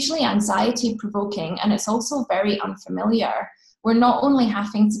 it's hugely anxiety provoking and it's also very unfamiliar. We're not only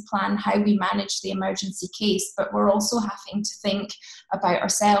having to plan how we manage the emergency case, but we're also having to think about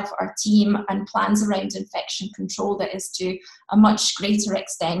ourselves, our team, and plans around infection control that is to a much greater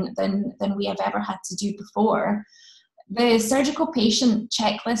extent than we have ever had to do before. The surgical patient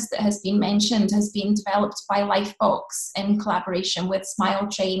checklist that has been mentioned has been developed by Lifebox in collaboration with Smile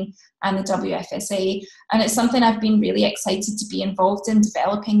Train and the WFSA, and it's something I've been really excited to be involved in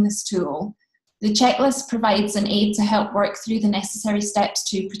developing this tool. The checklist provides an aid to help work through the necessary steps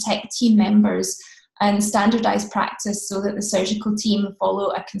to protect team members and standardise practice so that the surgical team follow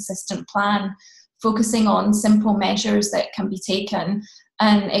a consistent plan, focusing on simple measures that can be taken.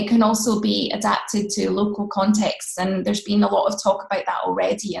 And it can also be adapted to local contexts, and there's been a lot of talk about that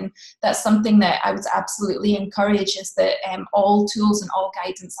already, and that's something that I would absolutely encourage, is that all tools and all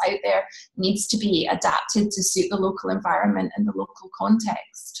guidance out there needs to be adapted to suit the local environment and the local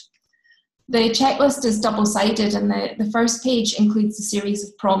context. The checklist is double-sided, and the first page includes a series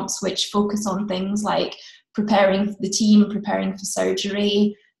of prompts which focus on things like preparing for the team, preparing for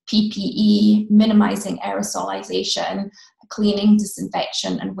surgery, PPE, minimising aerosolization, cleaning,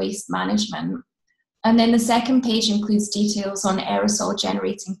 disinfection, and waste management. And then the second page includes details on aerosol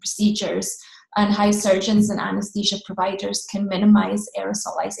generating procedures and how surgeons and anaesthesia providers can minimise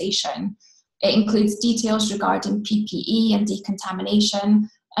aerosolization. It includes details regarding PPE and decontamination,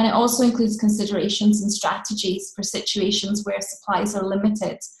 and it also includes considerations and strategies for situations where supplies are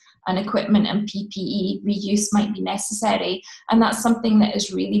limited and equipment and PPE reuse might be necessary. And that's something that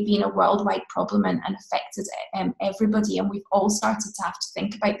has really been a worldwide problem and affected everybody, and we've all started to have to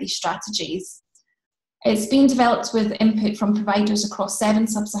think about these strategies. It's been developed with input from providers across 7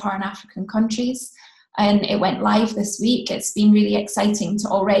 sub-Saharan African countries, and it went live this week. It's been really exciting to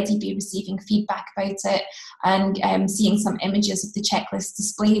already be receiving feedback about it and seeing some images of the checklist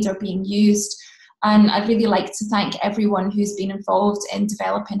displayed or being used. And I'd really like to thank everyone who's been involved in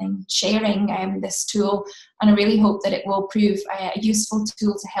developing and sharing this tool. And I really hope that it will prove a useful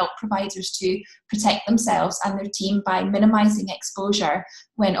tool to help providers to protect themselves and their team by minimising exposure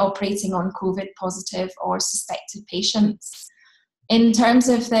when operating on COVID positive or suspected patients. In terms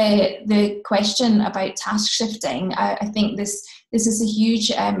of the question about task shifting, I think this is a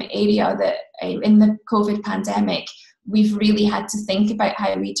huge area that in the COVID pandemic, we've really had to think about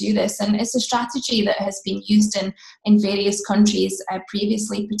how we do this. And it's a strategy that has been used in various countries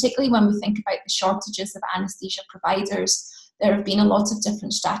previously, particularly when we think about the shortages of anaesthesia providers. There have been a lot of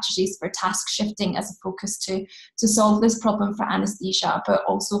different strategies for task shifting as a focus to solve this problem for anaesthesia, but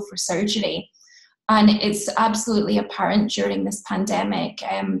also for surgery. And it's absolutely apparent during this pandemic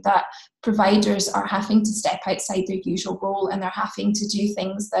that providers are having to step outside their usual role, and they're having to do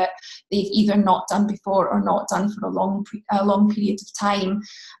things that they've either not done before or not done for a long period of time.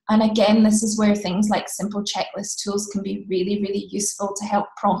 And again, this is where things like simple checklist tools can be really, really useful to help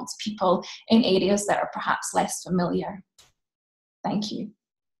prompt people in areas that are perhaps less familiar. Thank you.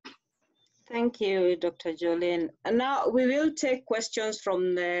 Thank you, Dr. Jolene. And now we will take questions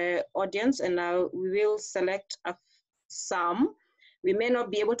from the audience, and now we will select some. We may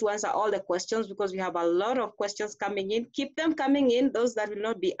not be able to answer all the questions because we have a lot of questions coming in. Keep them coming in. Those that will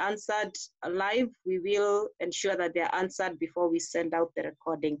not be answered live, we will ensure that they're answered before we send out the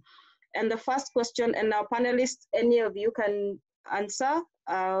recording. And the first question, and our panelists, any of you can answer.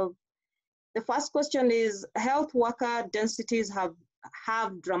 The first question is, health worker densities have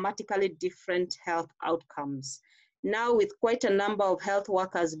dramatically different health outcomes. Now, with quite a number of health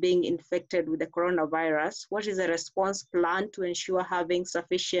workers being infected with the coronavirus, what is the response plan to ensure having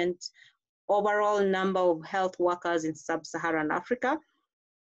sufficient overall number of health workers in Sub-Saharan Africa?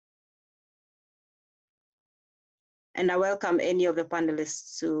 And I welcome any of the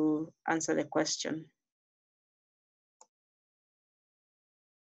panelists to answer the question.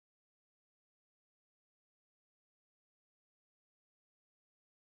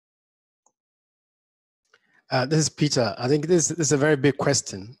 This is Peter. I think this is a very big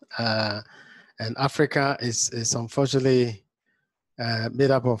question. And Africa is unfortunately made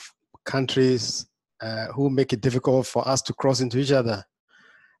up of countries who make it difficult for us to cross into each other.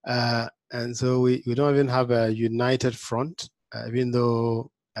 And so we don't even have a united front, even though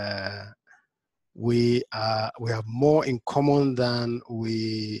we have more in common than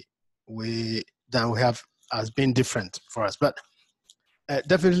we have as being different for us. But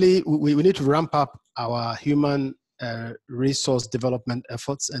definitely, we need to ramp up our human resource development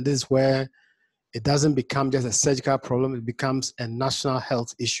efforts, and this is where it doesn't become just a surgical problem, it becomes a national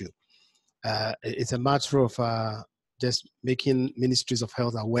health issue. It's a matter of just making ministries of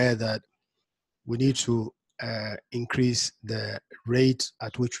health aware that we need to increase the rate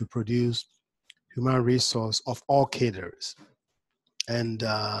at which we produce human resource of all cadres, and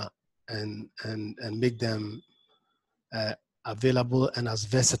make them available and as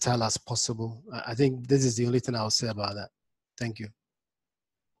versatile as possible. I think this is the only thing I'll say about that. Thank you.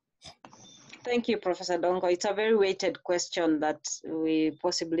 Thank you, Professor Dongo. It's a very weighted question that we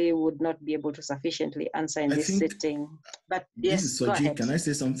possibly would not be able to sufficiently answer in this sitting. But yes, go ahead. Can I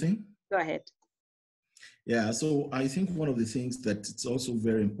say something? Go ahead. Yeah, so I think one of the things that it's also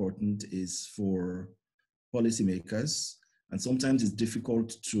very important is for policymakers, and sometimes it's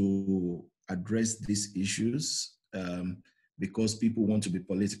difficult to address these issues because people want to be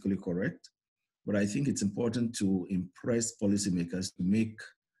politically correct. But I think it's important to impress policymakers to make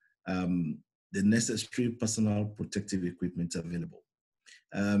the necessary personal protective equipment available.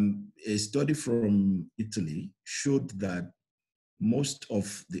 A study from Italy showed that most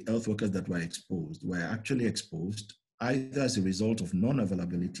of the health workers that were actually exposed either as a result of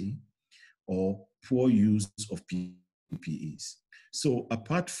non-availability or poor use of PPEs. So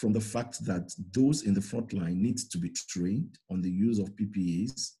apart from the fact that those in the front line need to be trained on the use of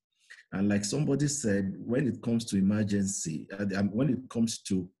PPEs, and like somebody said, when it comes to emergency, when it comes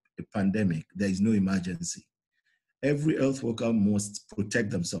to a pandemic, there is no emergency. Every health worker must protect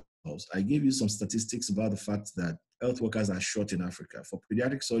themselves. I gave you some statistics about the fact that health workers are short in Africa. For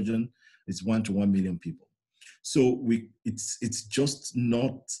pediatric surgeon, it's 1 to 1 million people. So it's just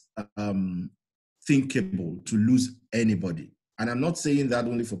not thinkable to lose anybody. And I'm not saying that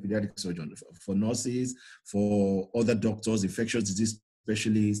only for pediatric surgeons, for nurses, for other doctors, infectious disease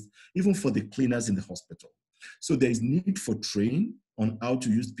specialists, even for the cleaners in the hospital. So there is need for training on how to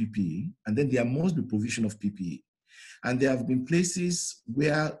use PPE, and then there must be provision of PPE. And there have been places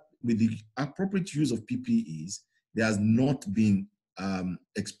where with the appropriate use of PPEs, there has not been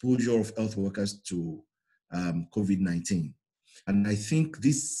exposure of health workers to COVID-19. And I think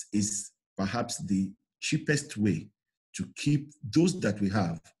this is perhaps the cheapest way to keep those that we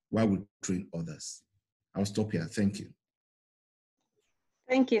have while we train others. I'll stop here. Thank you.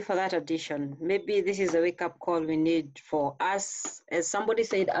 Thank you for that addition. Maybe this is a wake-up call we need for us. As somebody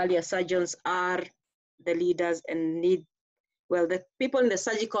said earlier, surgeons are the leaders and need, well, the people in the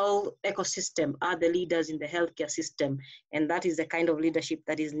surgical ecosystem are the leaders in the healthcare system. And that is the kind of leadership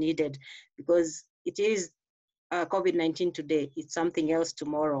that is needed, because it is COVID-19 today, it's something else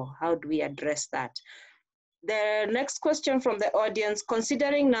tomorrow. How do we address that? The next question from the audience: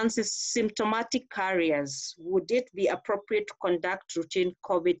 considering non-symptomatic carriers, would it be appropriate to conduct routine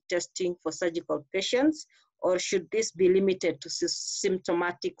COVID testing for surgical patients, or should this be limited to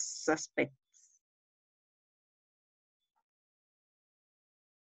symptomatic suspects?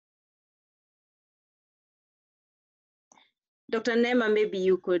 Dr. Nema, maybe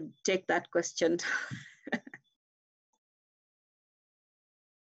you could take that question.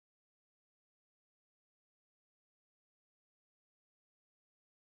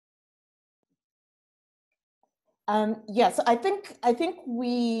 Yes, I think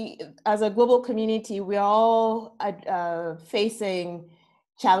we, as a global community, we are all facing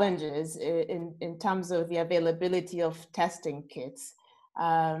challenges in terms of the availability of testing kits.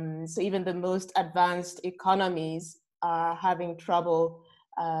 So even the most advanced economies are having trouble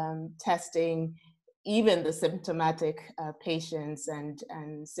testing even the symptomatic patients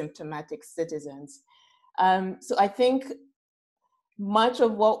and symptomatic citizens. So I think much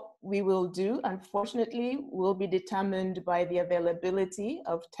of what we will do, unfortunately, will be determined by the availability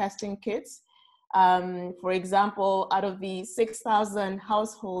of testing kits. For example, out of the 6,000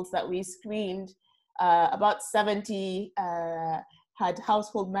 households that we screened, about 70 had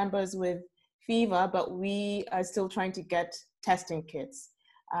household members with fever, but we are still trying to get testing kits.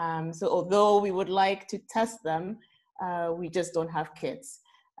 So although we would like to test them, we just don't have kits.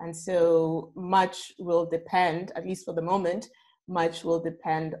 And so much will depend, at least for the moment, much will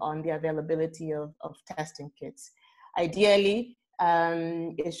depend on the availability of testing kits. Ideally,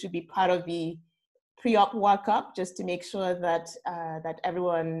 it should be part of the pre-op workup, just to make sure that that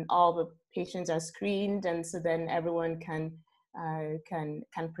everyone, all the patients are screened, and so then everyone can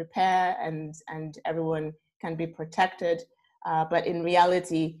prepare and everyone can be protected. But in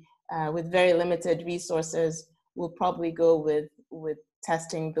reality, with very limited resources, we'll probably go with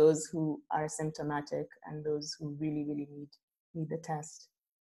testing those who are symptomatic and those who really need the test.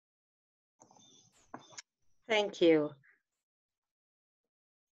 Thank you.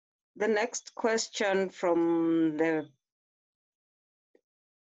 The next question from the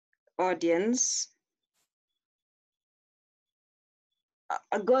audience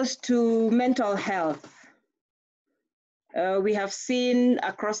goes to mental health. We have seen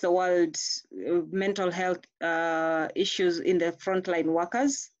across the world mental health issues in the frontline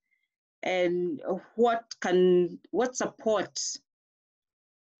workers, and what support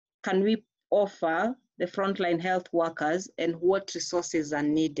can we offer the frontline health workers, and what resources are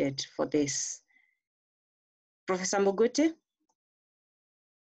needed for this? Professor Muguti?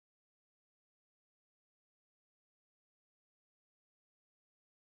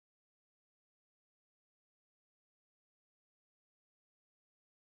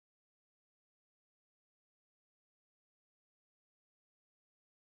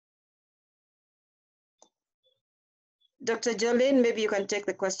 Dr. Jolene, maybe you can take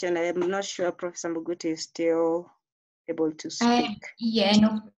the question. I am not sure Professor Muguti is still able to speak. Yeah,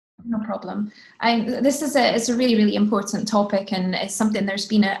 no problem. This is it's a really, really important topic, and it's something there's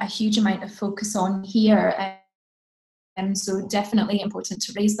been a huge amount of focus on here. And so definitely important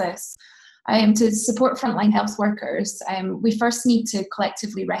to raise this. To support frontline health workers, we first need to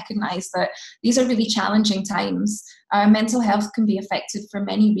collectively recognise that these are really challenging times. Mental health can be affected for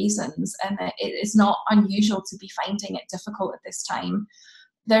many reasons, and it is not unusual to be finding it difficult at this time.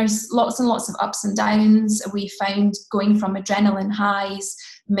 There's lots and lots of ups and downs. We found going from adrenaline highs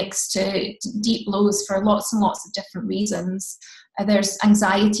mixed to deep lows for lots and lots of different reasons. There's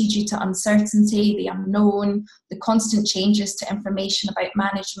anxiety due to uncertainty, the unknown, the constant changes to information about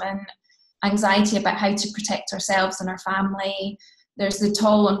management, anxiety about how to protect ourselves and our family. There's the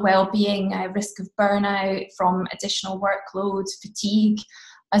toll on well-being, risk of burnout from additional workload, fatigue,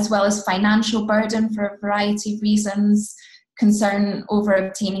 as well as financial burden for a variety of reasons, concern over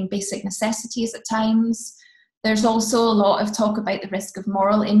obtaining basic necessities at times. There's also a lot of talk about the risk of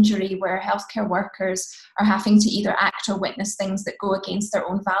moral injury, where healthcare workers are having to either act or witness things that go against their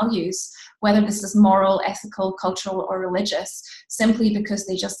own values, whether this is moral, ethical, cultural, or religious, simply because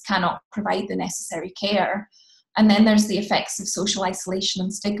they just cannot provide the necessary care. And then there's the effects of social isolation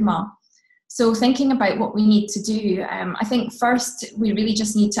and stigma. So thinking about what we need to do, I think first we really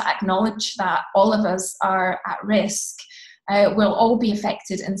just need to acknowledge that all of us are at risk. We'll all be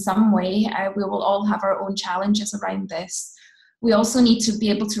affected in some way. We will all have our own challenges around this. We also need to be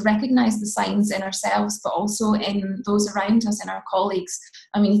able to recognise the signs in ourselves, but also in those around us, in our colleagues,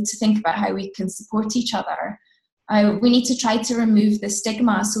 and we need to think about how we can support each other. We need to try to remove the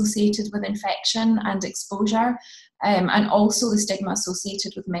stigma associated with infection and exposure, and also the stigma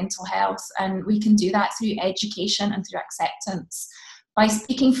associated with mental health. And we can do that through education and through acceptance. By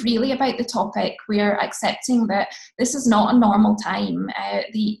speaking freely about the topic, we are accepting that this is not a normal time.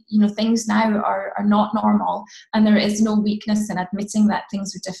 Things now are not normal, and there is no weakness in admitting that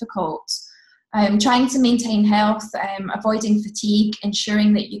things are difficult. Trying to maintain health, avoiding fatigue,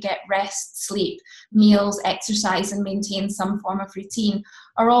 ensuring that you get rest, sleep, meals, exercise, and maintain some form of routine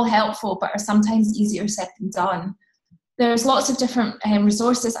are all helpful, but are sometimes easier said than done. There's lots of different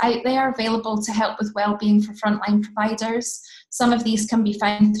resources out there available to help with wellbeing for frontline providers. Some of these can be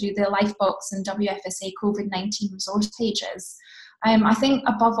found through the Lifebox and WFSA COVID-19 resource pages. I think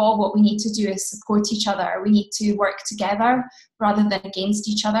above all what we need to do is support each other. We need to work together rather than against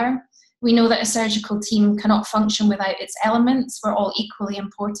each other. We know that a surgical team cannot function without its elements. We're all equally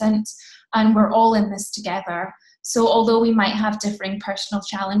important, and we're all in this together. So although we might have differing personal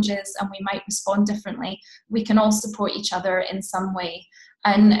challenges and we might respond differently, we can all support each other in some way,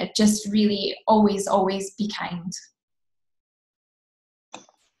 and just really always be kind.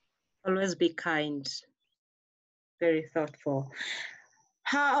 Always be kind. Very thoughtful.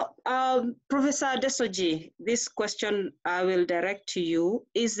 Professor Adesoji, this question I will direct to you.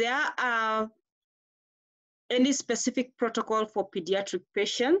 Is there any specific protocol for pediatric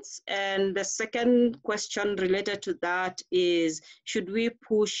patients? And the second question related to that is, should we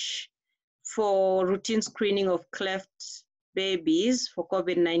push for routine screening of cleft babies for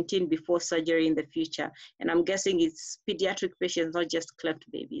COVID-19 before surgery in the future? And I'm guessing it's pediatric patients, not just cleft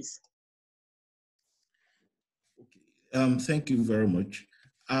babies. Okay. Thank you very much.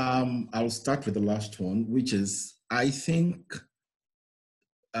 I'll start with the last one, which is, I think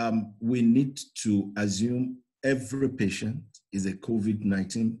we need to assume every patient is a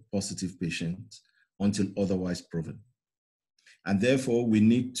COVID-19 positive patient until otherwise proven. And therefore, we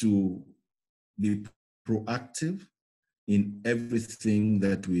need to be proactive in everything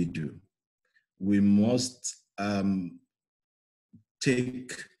that we do. We must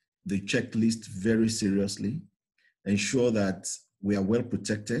take the checklist very seriously, ensure that we are well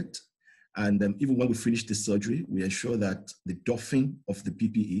protected, and even when we finish the surgery, we ensure that the doffing of the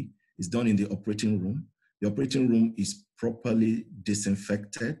PPE is done in the operating room. The operating room is properly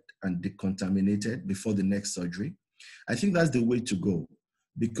disinfected and decontaminated before the next surgery. I think that's the way to go,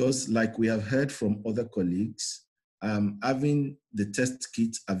 because like we have heard from other colleagues, having the test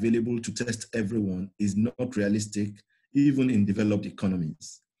kit available to test everyone is not realistic, even in developed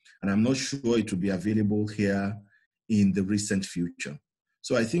economies. And I'm not sure it will be available here in the recent future.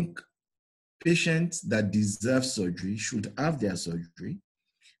 So I think patients that deserve surgery should have their surgery,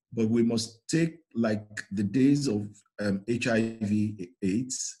 but we must take, like the days of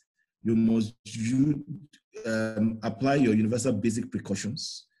HIV/AIDS, you must apply your universal basic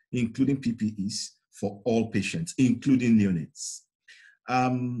precautions, including PPEs, for all patients, including neonates.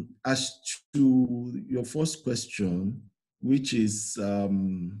 As to your first question, which is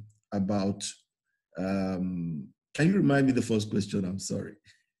about, can you remind me the first question? I'm sorry.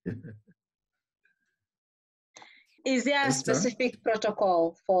 Is there a specific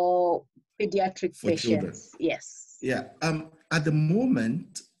protocol for pediatric patients? Children? Yes. Yeah. At the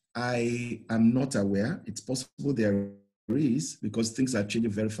moment, I am not aware. It's possible there is, because things are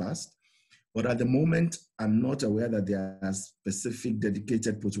changing very fast. But at the moment, I'm not aware that there are specific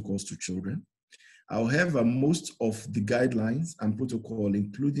dedicated protocols to children. However, most of the guidelines and protocol,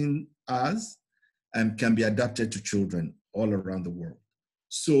 including ours, can be adapted to children all around the world.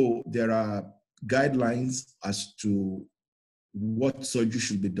 So there are guidelines as to what surgery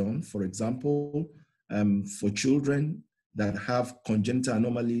should be done. For example, for children that have congenital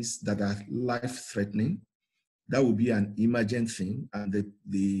anomalies that are life-threatening, that would be an emergent thing, and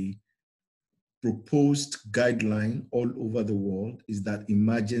the proposed guideline all over the world is that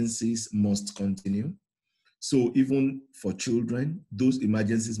emergencies must continue. So even for children, those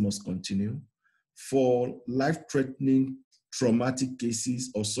emergencies must continue. For life-threatening traumatic cases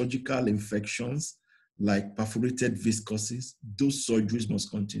or surgical infections like perforated viscosis, those surgeries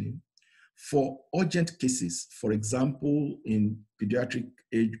must continue. For urgent cases, for example, in pediatric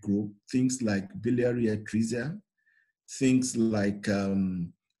age group, things like biliary atresia, things like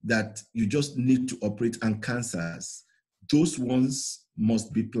that you just need to operate, and cancers, those ones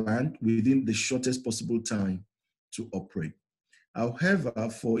must be planned within the shortest possible time to operate. However,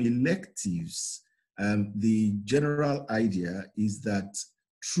 for electives, the general idea is that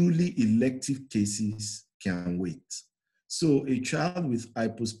truly elective cases can wait. So a child with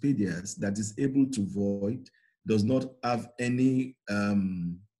hypospadias that is able to void, does not have any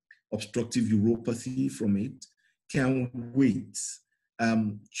obstructive uropathy from it, can wait.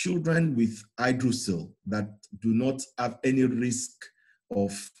 Children with hydrocele that do not have any risk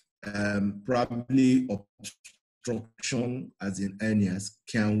of probably obstruction, as in hernias,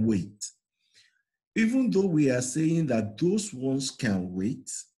 can wait. Even though we are saying that those ones can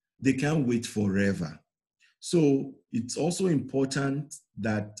wait, they can't wait forever. So it's also important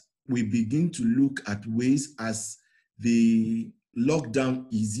that we begin to look at ways as the lockdown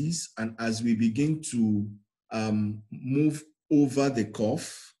eases and as we begin to move over the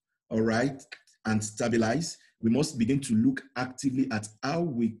curve, all right, and stabilize, we must begin to look actively at how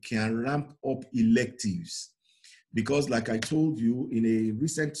we can ramp up electives. Because like I told you, in a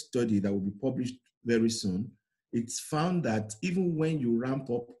recent study that will be published very soon, it's found that even when you ramp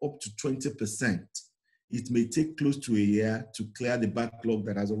up to 20%, it may take close to a year to clear the backlog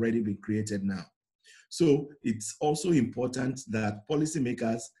that has already been created now. So it's also important that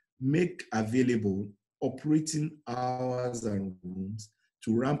policymakers make available operating hours and rooms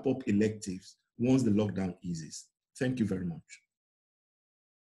to ramp up electives once the lockdown eases. Thank you very much.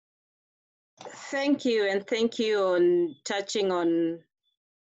 Thank you, and thank you on touching on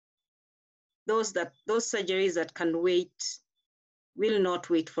those surgeries that can wait, will not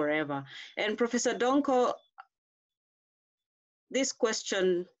wait forever. And Professor Donko, this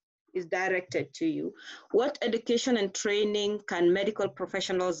question is directed to you. What education and training can medical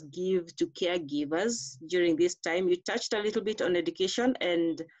professionals give to caregivers during this time? You touched a little bit on education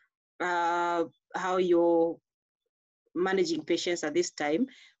and how you're managing patients at this time.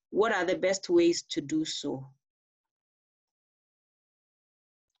 What are the best ways to do so?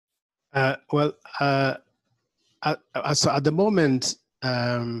 So at the moment,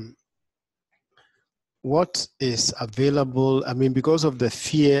 what is available, I mean, because of the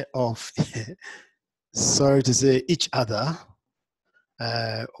fear of, sorry to say, each other,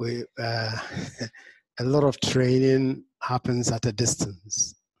 a lot of training happens at a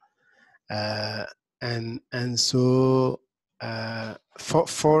distance. And so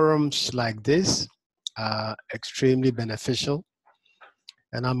forums like this are extremely beneficial.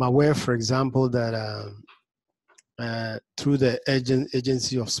 And I'm aware, for example, that through the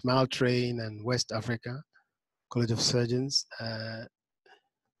agency of Smile Train and West Africa College of Surgeons, a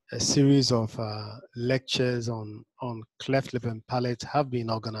series of lectures on cleft lip and palate have been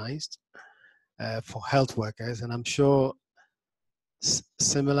organized for health workers, and I'm sure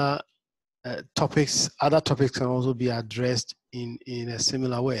similar topics, other topics can also be addressed in a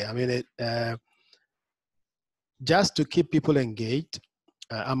similar way. I mean, just to keep people engaged.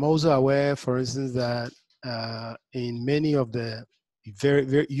 I'm also aware, for instance, that in many of the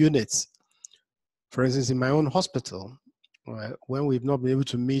very units, for instance, in my own hospital, when we've not been able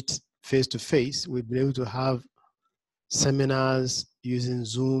to meet face-to-face, we've been able to have seminars using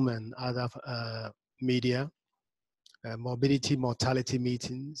Zoom and other media, morbidity, mortality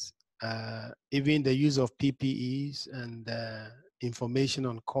meetings, even the use of PPEs and information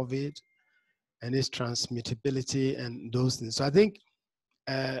on COVID and its transmissibility and those things. So I think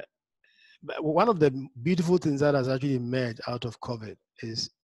one of the beautiful things that has actually emerged out of COVID is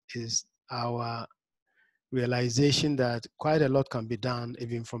our realization that quite a lot can be done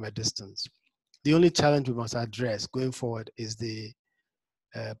even from a distance. The only challenge we must address going forward is the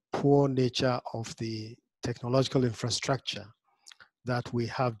poor nature of the technological infrastructure that we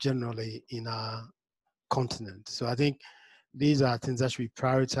have generally in our continent. So I think these are things that should be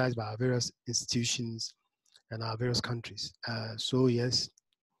prioritized by our various institutions and our various countries. So yes,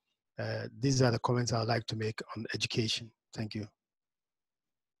 these are the comments I would like to make on education. Thank you.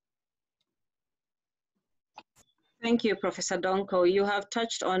 Thank you, Professor Donko. You have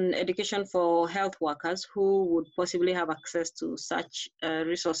touched on education for health workers who would possibly have access to such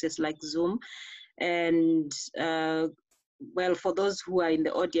resources like Zoom. And well, for those who are in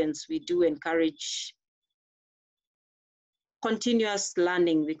the audience, we do encourage continuous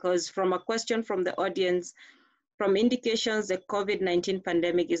learning, because from a question from the audience, from indications, the COVID-19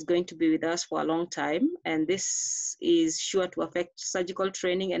 pandemic is going to be with us for a long time, and this is sure to affect surgical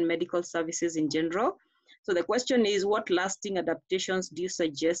training and medical services in general. So the question is, what lasting adaptations do you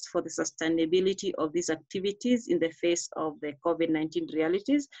suggest for the sustainability of these activities in the face of the COVID-19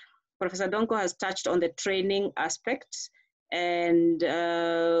 realities? Professor Donko has touched on the training aspects, and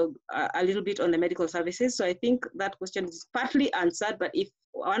a little bit on the medical services. So I think that question is partly answered, but if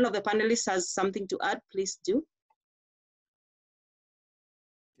one of the panelists has something to add, please do.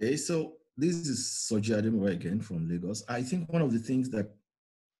 Okay, so this is Soji Ademowa again from Lagos. I think one of the things that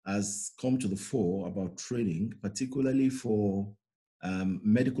has come to the fore about training, particularly for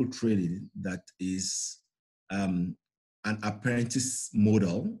medical training that is an apprentice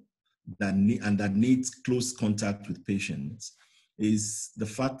model that needs close contact with patients, is the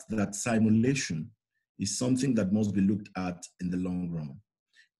fact that simulation is something that must be looked at in the long run.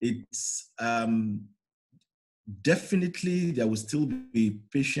 It's definitely there will still be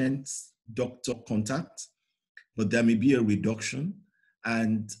patient-doctor contact, but there may be a reduction.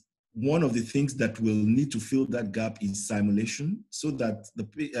 And one of the things that will need to fill that gap is simulation, so that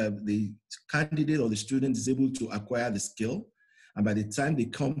the candidate or the student is able to acquire the skill. And by the time they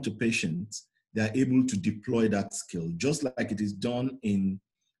come to patients, they are able to deploy that skill, just like it is done in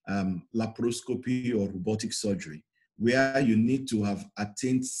laparoscopy or robotic surgery, where you need to have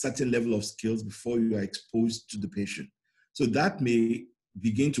attained certain level of skills before you are exposed to the patient. So that may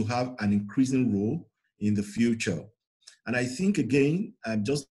begin to have an increasing role in the future. And I think, again,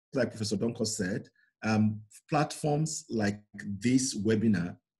 just like Professor Donko said, platforms like this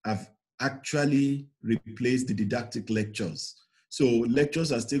webinar have actually replaced the didactic lectures. So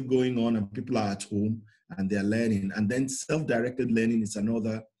lectures are still going on and people are at home and they're learning. And then self-directed learning is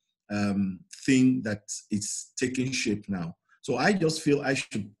another thing that is taking shape now. So I just feel I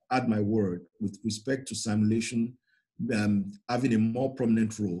should add my word with respect to simulation having a more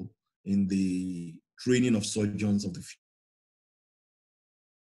prominent role in the training of surgeons of the future.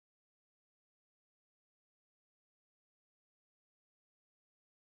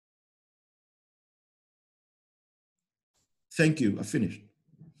 Thank you, I finished.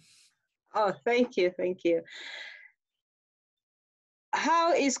 Oh, thank you, thank you.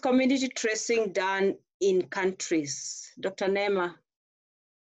 How is community tracing done in countries? Dr. Nema.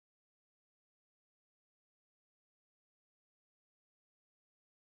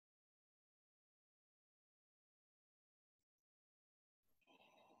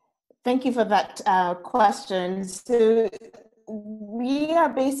 Thank you for that question. So we are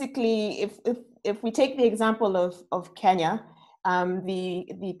basically, if we take the example of Kenya,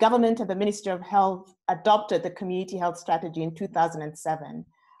 the government and the Ministry of Health adopted the community health strategy in 2007.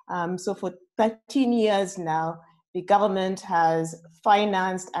 So for 13 years now, the government has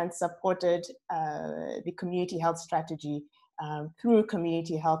financed and supported the community health strategy through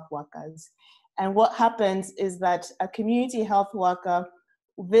community health workers. And what happens is that a community health worker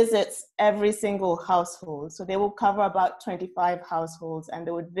visits every single household. So they will cover about 25 households, and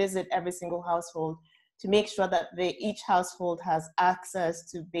they would visit every single household to make sure that each household has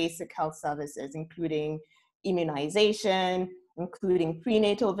access to basic health services, including immunization, including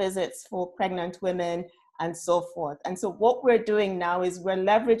prenatal visits for pregnant women, and so forth. And so what we're doing now is we're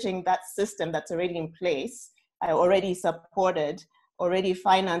leveraging that system that's already in place, already supported, already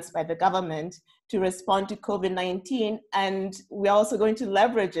financed by the government, to respond to COVID-19. And we're also going to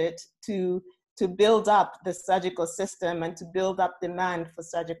leverage it to build up the surgical system and to build up demand for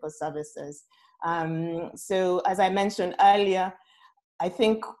surgical services. So as I mentioned earlier, I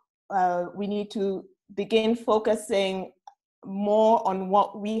think we need to begin focusing more on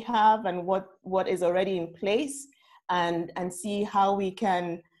what we have and what is already in place, and see how we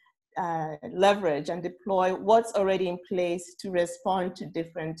can leverage and deploy what's already in place to respond to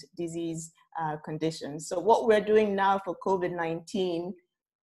different disease conditions. So what we're doing now for COVID-19,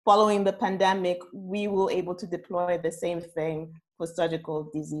 following the pandemic, we will be able to deploy the same thing for surgical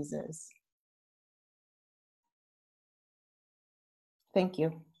diseases. Thank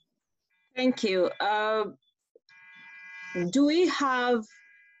you. Thank you. Do we have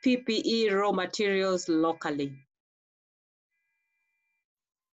PPE raw materials locally?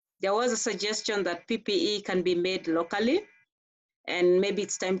 There was a suggestion that PPE can be made locally, and maybe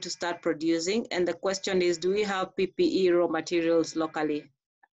it's time to start producing. And the question is, do we have PPE raw materials locally?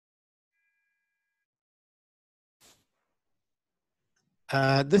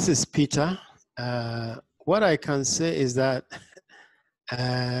 This is Peter. What I can say is that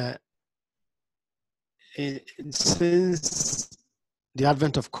since the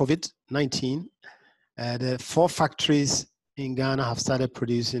advent of COVID-19, the 4 factories in Ghana have started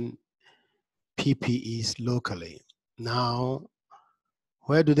producing PPEs locally. Now,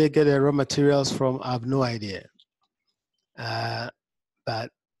 where do they get their raw materials from? I have no idea. But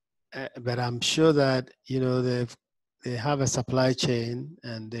I'm sure that, you know, they have a supply chain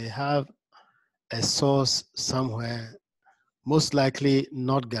and they have a source somewhere, most likely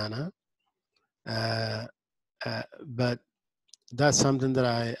not Ghana. But That's something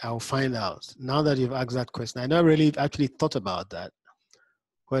that I'll find out. Now that you've asked that question, I never really actually thought about that,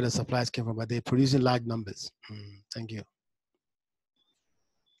 where the supplies came from, but they're producing large numbers. Thank you.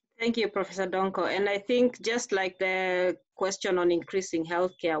 Thank you, Professor Donko. And I think just like the question on increasing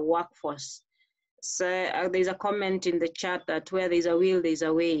healthcare workforce, so there's a comment in the chat that where there's a will, there's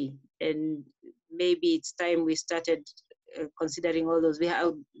a way. And maybe it's time we started considering all those. We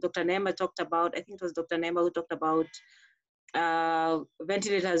have, Dr. Nema talked about, I think it was Dr. Nema who talked about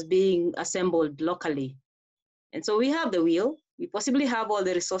ventilators being assembled locally. And so we have the will, we possibly have all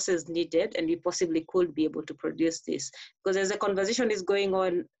the resources needed, and we possibly could be able to produce this. Because as the conversation is going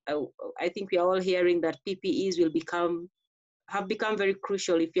on, I think we are all hearing that PPEs will have become very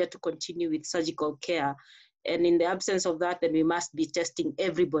crucial if we are to continue with surgical care. And in the absence of that, then we must be testing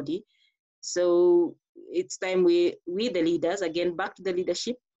everybody. So it's time we the leaders, again, back to the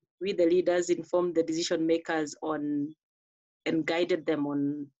leadership, we the leaders informed the decision makers on and guided them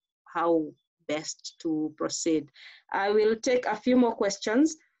on how best to proceed. I will take a few more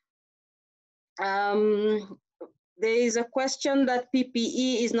questions. There is a question that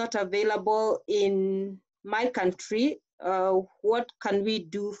PPE is not available in my country. What can we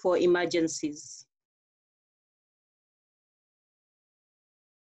do for emergencies?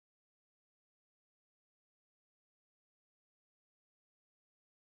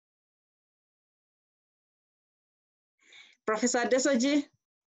 Professor Adesoji?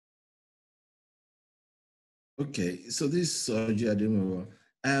 Okay, so this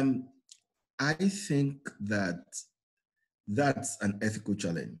I think that that's an ethical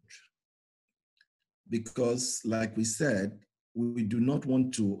challenge because, like we said, we do not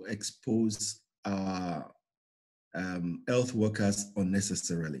want to expose our health workers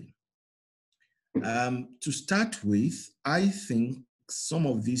unnecessarily. To start with, I think some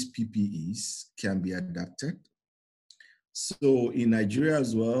of these PPEs can be adapted. So in Nigeria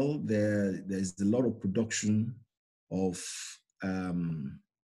as well, there's a lot of production of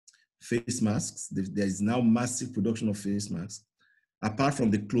face masks. There is now massive production of face masks, apart from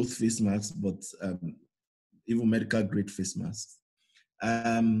the cloth face masks, but even medical grade face masks.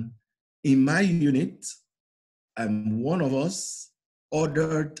 In my unit, one of us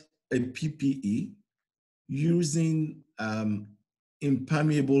ordered a PPE using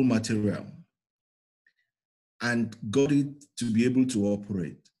impermeable material and got it to be able to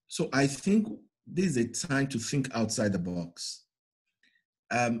operate. So I think this is a time to think outside the box.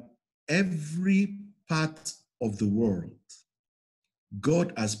 Every part of the world,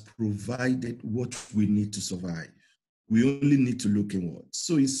 God has provided what we need to survive. We only need to look inward.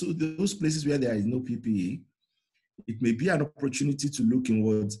 So those places where there is no PPE, it may be an opportunity to look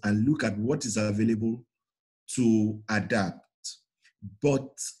inwards and look at what is available to adapt. But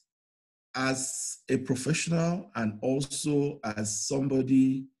as a professional and also as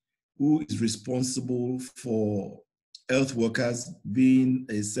somebody who is responsible for health workers, being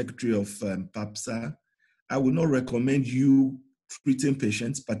a secretary of PAPSA, I would not recommend you treating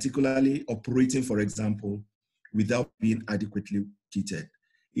patients, particularly operating, for example, without being adequately kitted.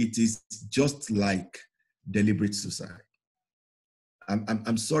 It is just like deliberate suicide.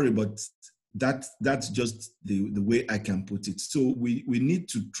 I'm sorry, but that's just the way I can put it. So we need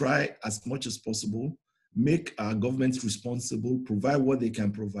to try as much as possible, make our governments responsible, provide what they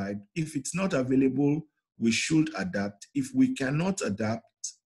can provide. If it's not available, we should adapt. If we cannot adapt,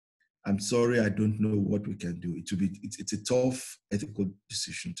 I'm sorry, I don't know what we can do. It's a tough ethical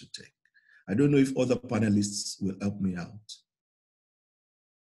decision to take. I don't know if other panelists will help me out.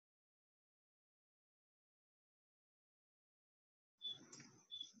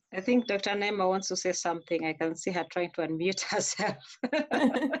 I think Dr. Nema wants to say something. I can see her trying to unmute herself.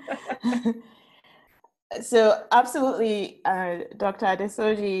 So absolutely, Dr.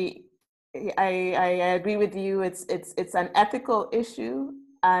 Adesoji, I agree with you. It's an ethical issue.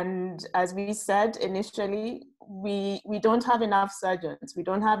 And as we said initially, we don't have enough surgeons. We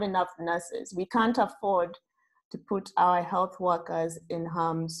don't have enough nurses. We can't afford to put our health workers in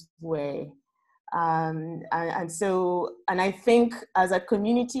harm's way. And I think as a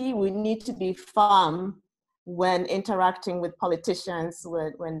community, we need to be firm when interacting with politicians,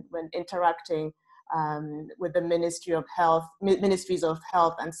 when interacting with the Ministries of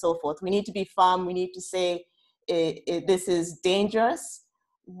Health and so forth. We need to be firm. We need to say, this is dangerous.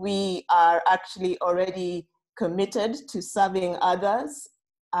 We are actually already committed to serving others,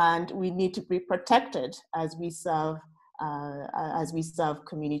 and we need to be protected as we serve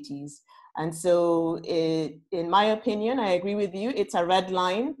communities. And so in my opinion, I agree with you, it's a red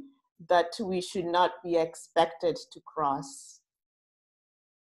line that we should not be expected to cross.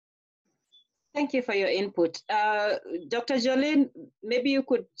 Thank you for your input. Dr. Jolene, maybe you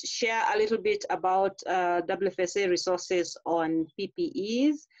could share a little bit about WFSA resources on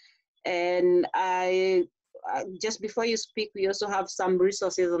PPEs. And just before you speak, we also have some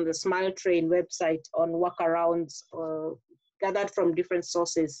resources on the Smile Train website on workarounds gathered from different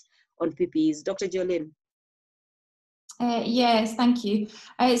sources on PPEs. Dr. Jolene. Yes, thank you.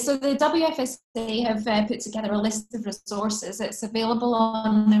 So the WFSA have put together a list of resources. It's available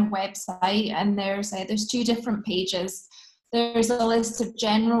on their website, and there's two different pages. There's a list of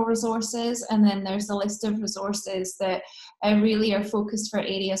general resources, and then there's a list of resources that really are focused for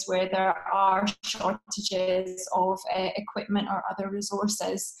areas where there are shortages of equipment or other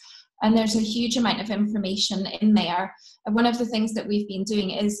resources. And there's a huge amount of information in there. And one of the things that we've been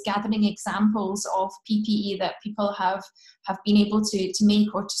doing is gathering examples of PPE that people have been able to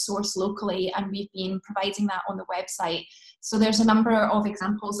make or to source locally, and we've been providing that on the website. So there's a number of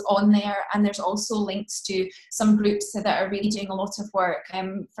examples on there, and there's also links to some groups that are really doing a lot of work.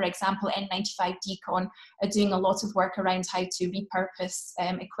 For example, N95 Decon are doing a lot of work around how to repurpose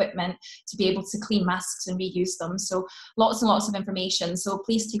equipment to be able to clean masks and reuse them. So lots and lots of information. So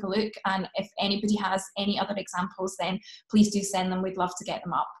please take a look, and if anybody has any other examples, then please do send them. We'd love to get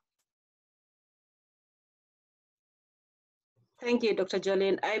them up. Thank you, Dr.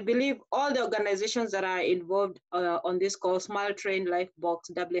 Jolene. I believe all the organizations that are involved on this call, Smile Train,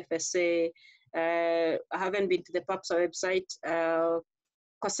 Lifebox, WFSA, I haven't been to the PAPSA website,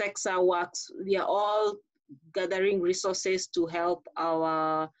 COSEXA works, we are all gathering resources to help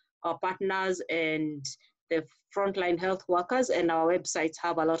our partners and the frontline health workers, and our websites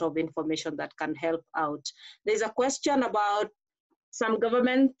have a lot of information that can help out. There's a question about some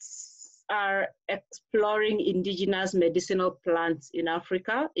governments are exploring indigenous medicinal plants in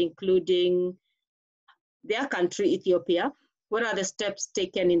Africa, including their country, Ethiopia. What are the steps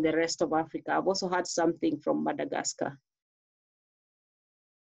taken in the rest of Africa? I've also heard something from Madagascar.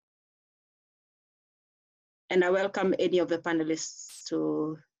 And I welcome any of the panelists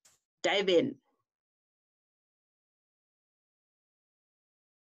to dive in.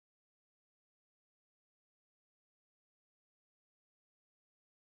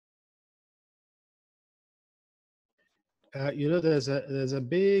 You know, there's a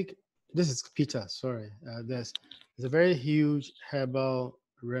big, this is Peter, sorry. There's a very huge herbal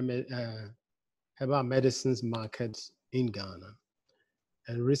medicines market in Ghana.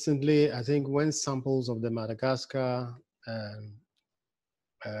 And recently, I think when samples of the Madagascar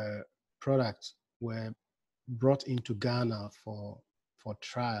product were brought into Ghana for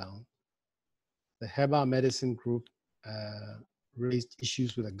trial, the herbal medicine group raised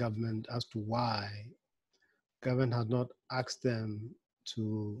issues with the government as to why government had not asked them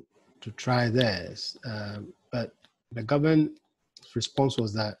to try theirs. But the government's response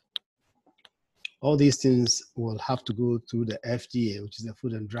was that all these things will have to go through the FDA, which is the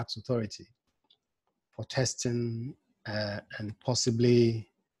Food and Drugs Authority, for testing and possibly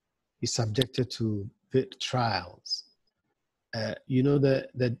be subjected to trials. You know,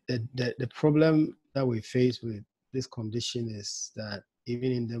 the problem that we face with this condition is that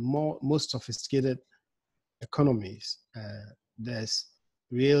even in the most sophisticated economies, there's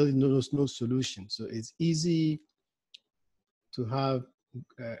really no solution. So it's easy to have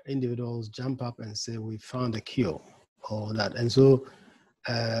individuals jump up and say, we found a cure or that. And so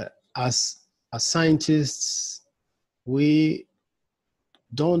as scientists, we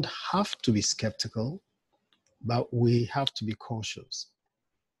don't have to be skeptical, but we have to be cautious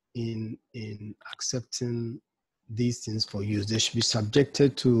in accepting these things for use. They should be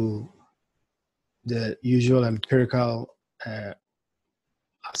subjected to the usual empirical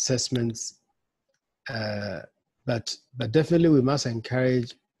assessments, but definitely we must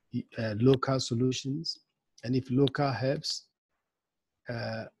encourage local solutions. And if local herbs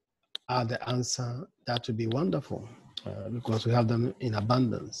are the answer, that would be wonderful because we have them in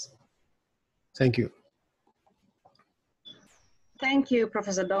abundance. Thank you. Thank you,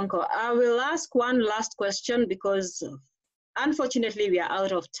 Professor Donko. I will ask one last question because unfortunately we are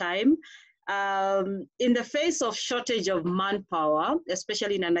out of time. In the face of shortage of manpower,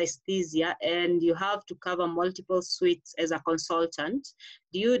 especially in anesthesia, and you have to cover multiple suites as a consultant,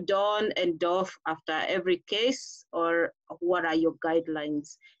 do you don and doff after every case, or what are your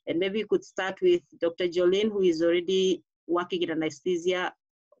guidelines? And maybe you could start with Dr. Jolene, who is already working in anesthesia,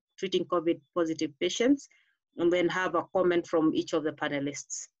 treating COVID positive patients, and then have a comment from each of the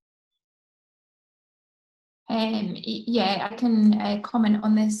panelists. Yeah, I can comment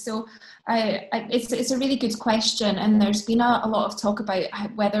on this. So it's a really good question, and there's been a lot of talk about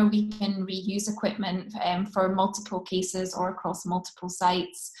whether we can reuse equipment for multiple cases or across multiple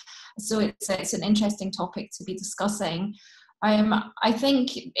sites. So it's an interesting topic to be discussing. I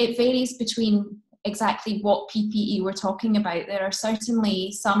think it varies between exactly what PPE we're talking about. There are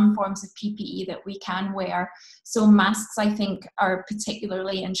certainly some forms of PPE that we can wear. So masks, I think, are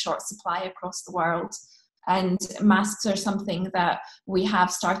particularly in short supply across the world. And masks are something that we have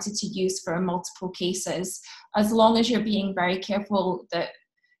started to use for multiple cases, as long as you're being very careful that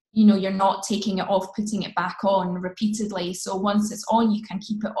you're not taking it off, putting it back on repeatedly. So once it's on, you can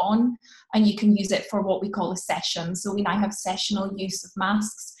keep it on, and you can use it for what we call a session. So we now have sessional use of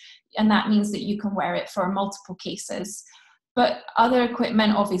masks, and that means that you can wear it for multiple cases. But other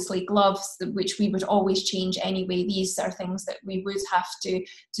equipment, obviously gloves, which we would always change anyway, these are things that we would have to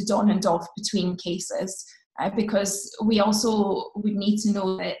don and off between cases, because we also would need to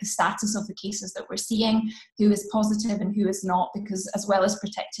know the status of the cases that we're seeing, who is positive and who is not, because as well as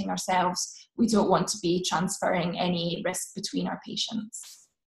protecting ourselves, we don't want to be transferring any risk between our patients.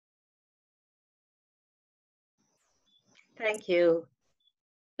 Thank you.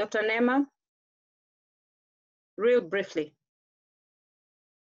 Dr. Nema, real briefly.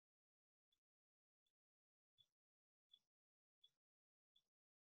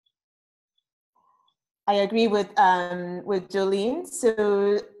 I agree with Jolene.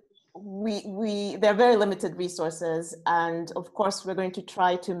 So there are very limited resources, and of course we're going to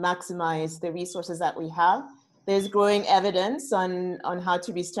try to maximize the resources that we have. There's growing evidence on how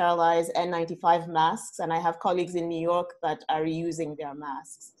to re-sterilize N95 masks, and I have colleagues in New York that are reusing their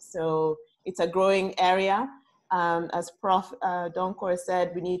masks. So it's a growing area. As Prof. Donkor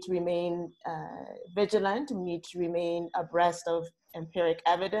said, we need to remain vigilant. We need to remain abreast of empiric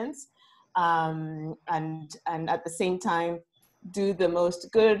evidence, and at the same time, do the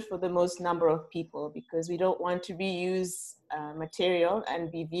most good for the most number of people, because we don't want to reuse material and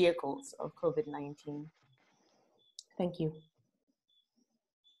be vehicles of COVID-19. Thank you.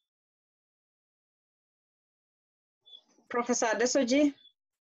 Professor Adesoji.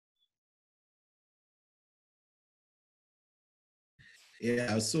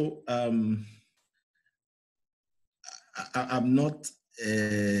 Yeah, so I'm not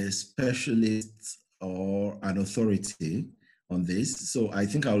a specialist or an authority on this, so I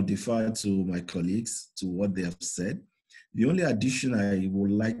think I'll defer to my colleagues to what they have said. The only addition I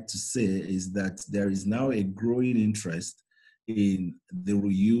would like to say is that there is now a growing interest in the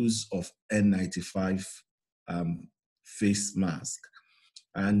reuse of N95 face mask.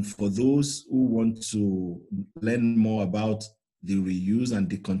 And for those who want to learn more about the reuse and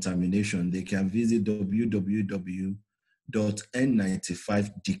decontamination, they can visit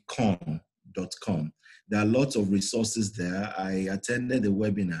www.n95decon.com. There are lots of resources there. I attended a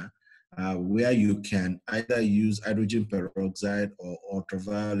webinar where you can either use hydrogen peroxide or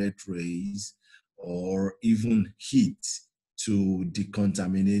ultraviolet rays or even heat to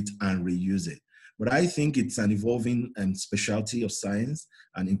decontaminate and reuse it. But I think it's an evolving specialty of science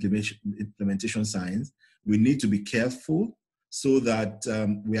and implementation science. We need to be careful so that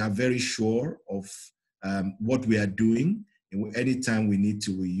we are very sure of what we are doing anytime we need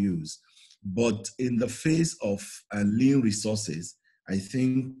to reuse. But in the face of lean resources, I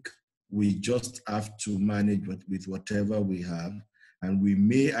think we just have to manage with whatever we have, and we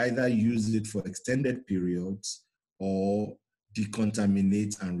may either use it for extended periods or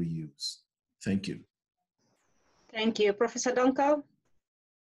decontaminate and reuse. Thank you. Thank you. Professor Donko?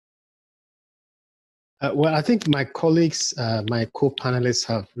 Well, I think my colleagues, my co-panelists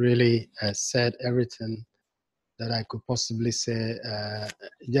have really said everything that I could possibly say.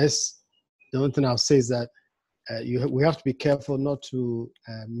 Just the only thing I'll say is that we have to be careful not to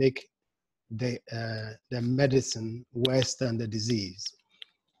make the medicine worse than the disease.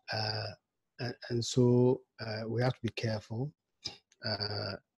 And so we have to be careful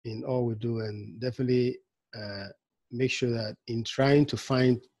in all we do, and definitely make sure that in trying to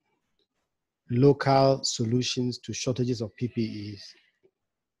find local solutions to shortages of PPEs,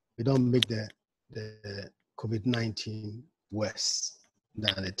 we don't make the COVID-19 worse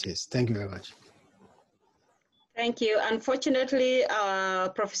than it is. Thank you very much. Thank you. Unfortunately,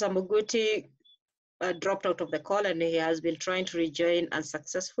 Professor Muguti dropped out of the call, and he has been trying to rejoin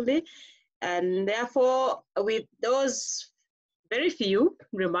unsuccessfully. And therefore, with those very few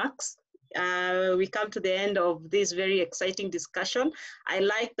remarks, we come to the end of this very exciting discussion. I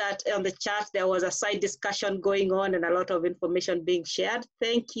like that on the chat there was a side discussion going on and a lot of information being shared.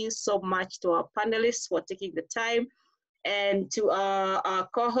 Thank you so much to our panelists for taking the time, and to our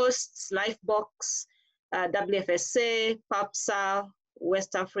co-hosts, Lifebox, WFSA, PAPSA,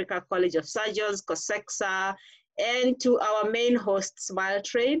 West Africa College of Surgeons, COSEXA, and to our main host,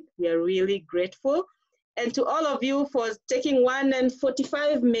 SmileTrain. We are really grateful. And to all of you for taking 1 and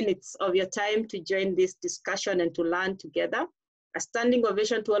 45 minutes of your time to join this discussion and to learn together. A standing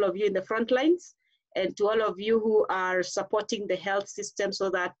ovation to all of you in the front lines and to all of you who are supporting the health system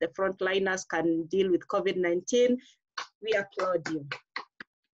so that the frontliners can deal with COVID-19. We applaud you.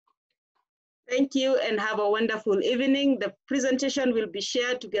 Thank you and have a wonderful evening. The presentation will be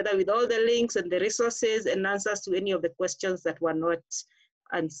shared together with all the links and the resources and answers to any of the questions that were not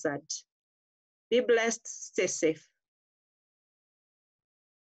answered. Be blessed, stay safe.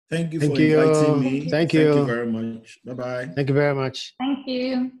 Thank you for inviting me. Thank you. Thank you very much. Bye-bye. Thank you very much. Thank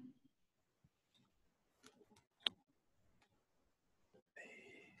you.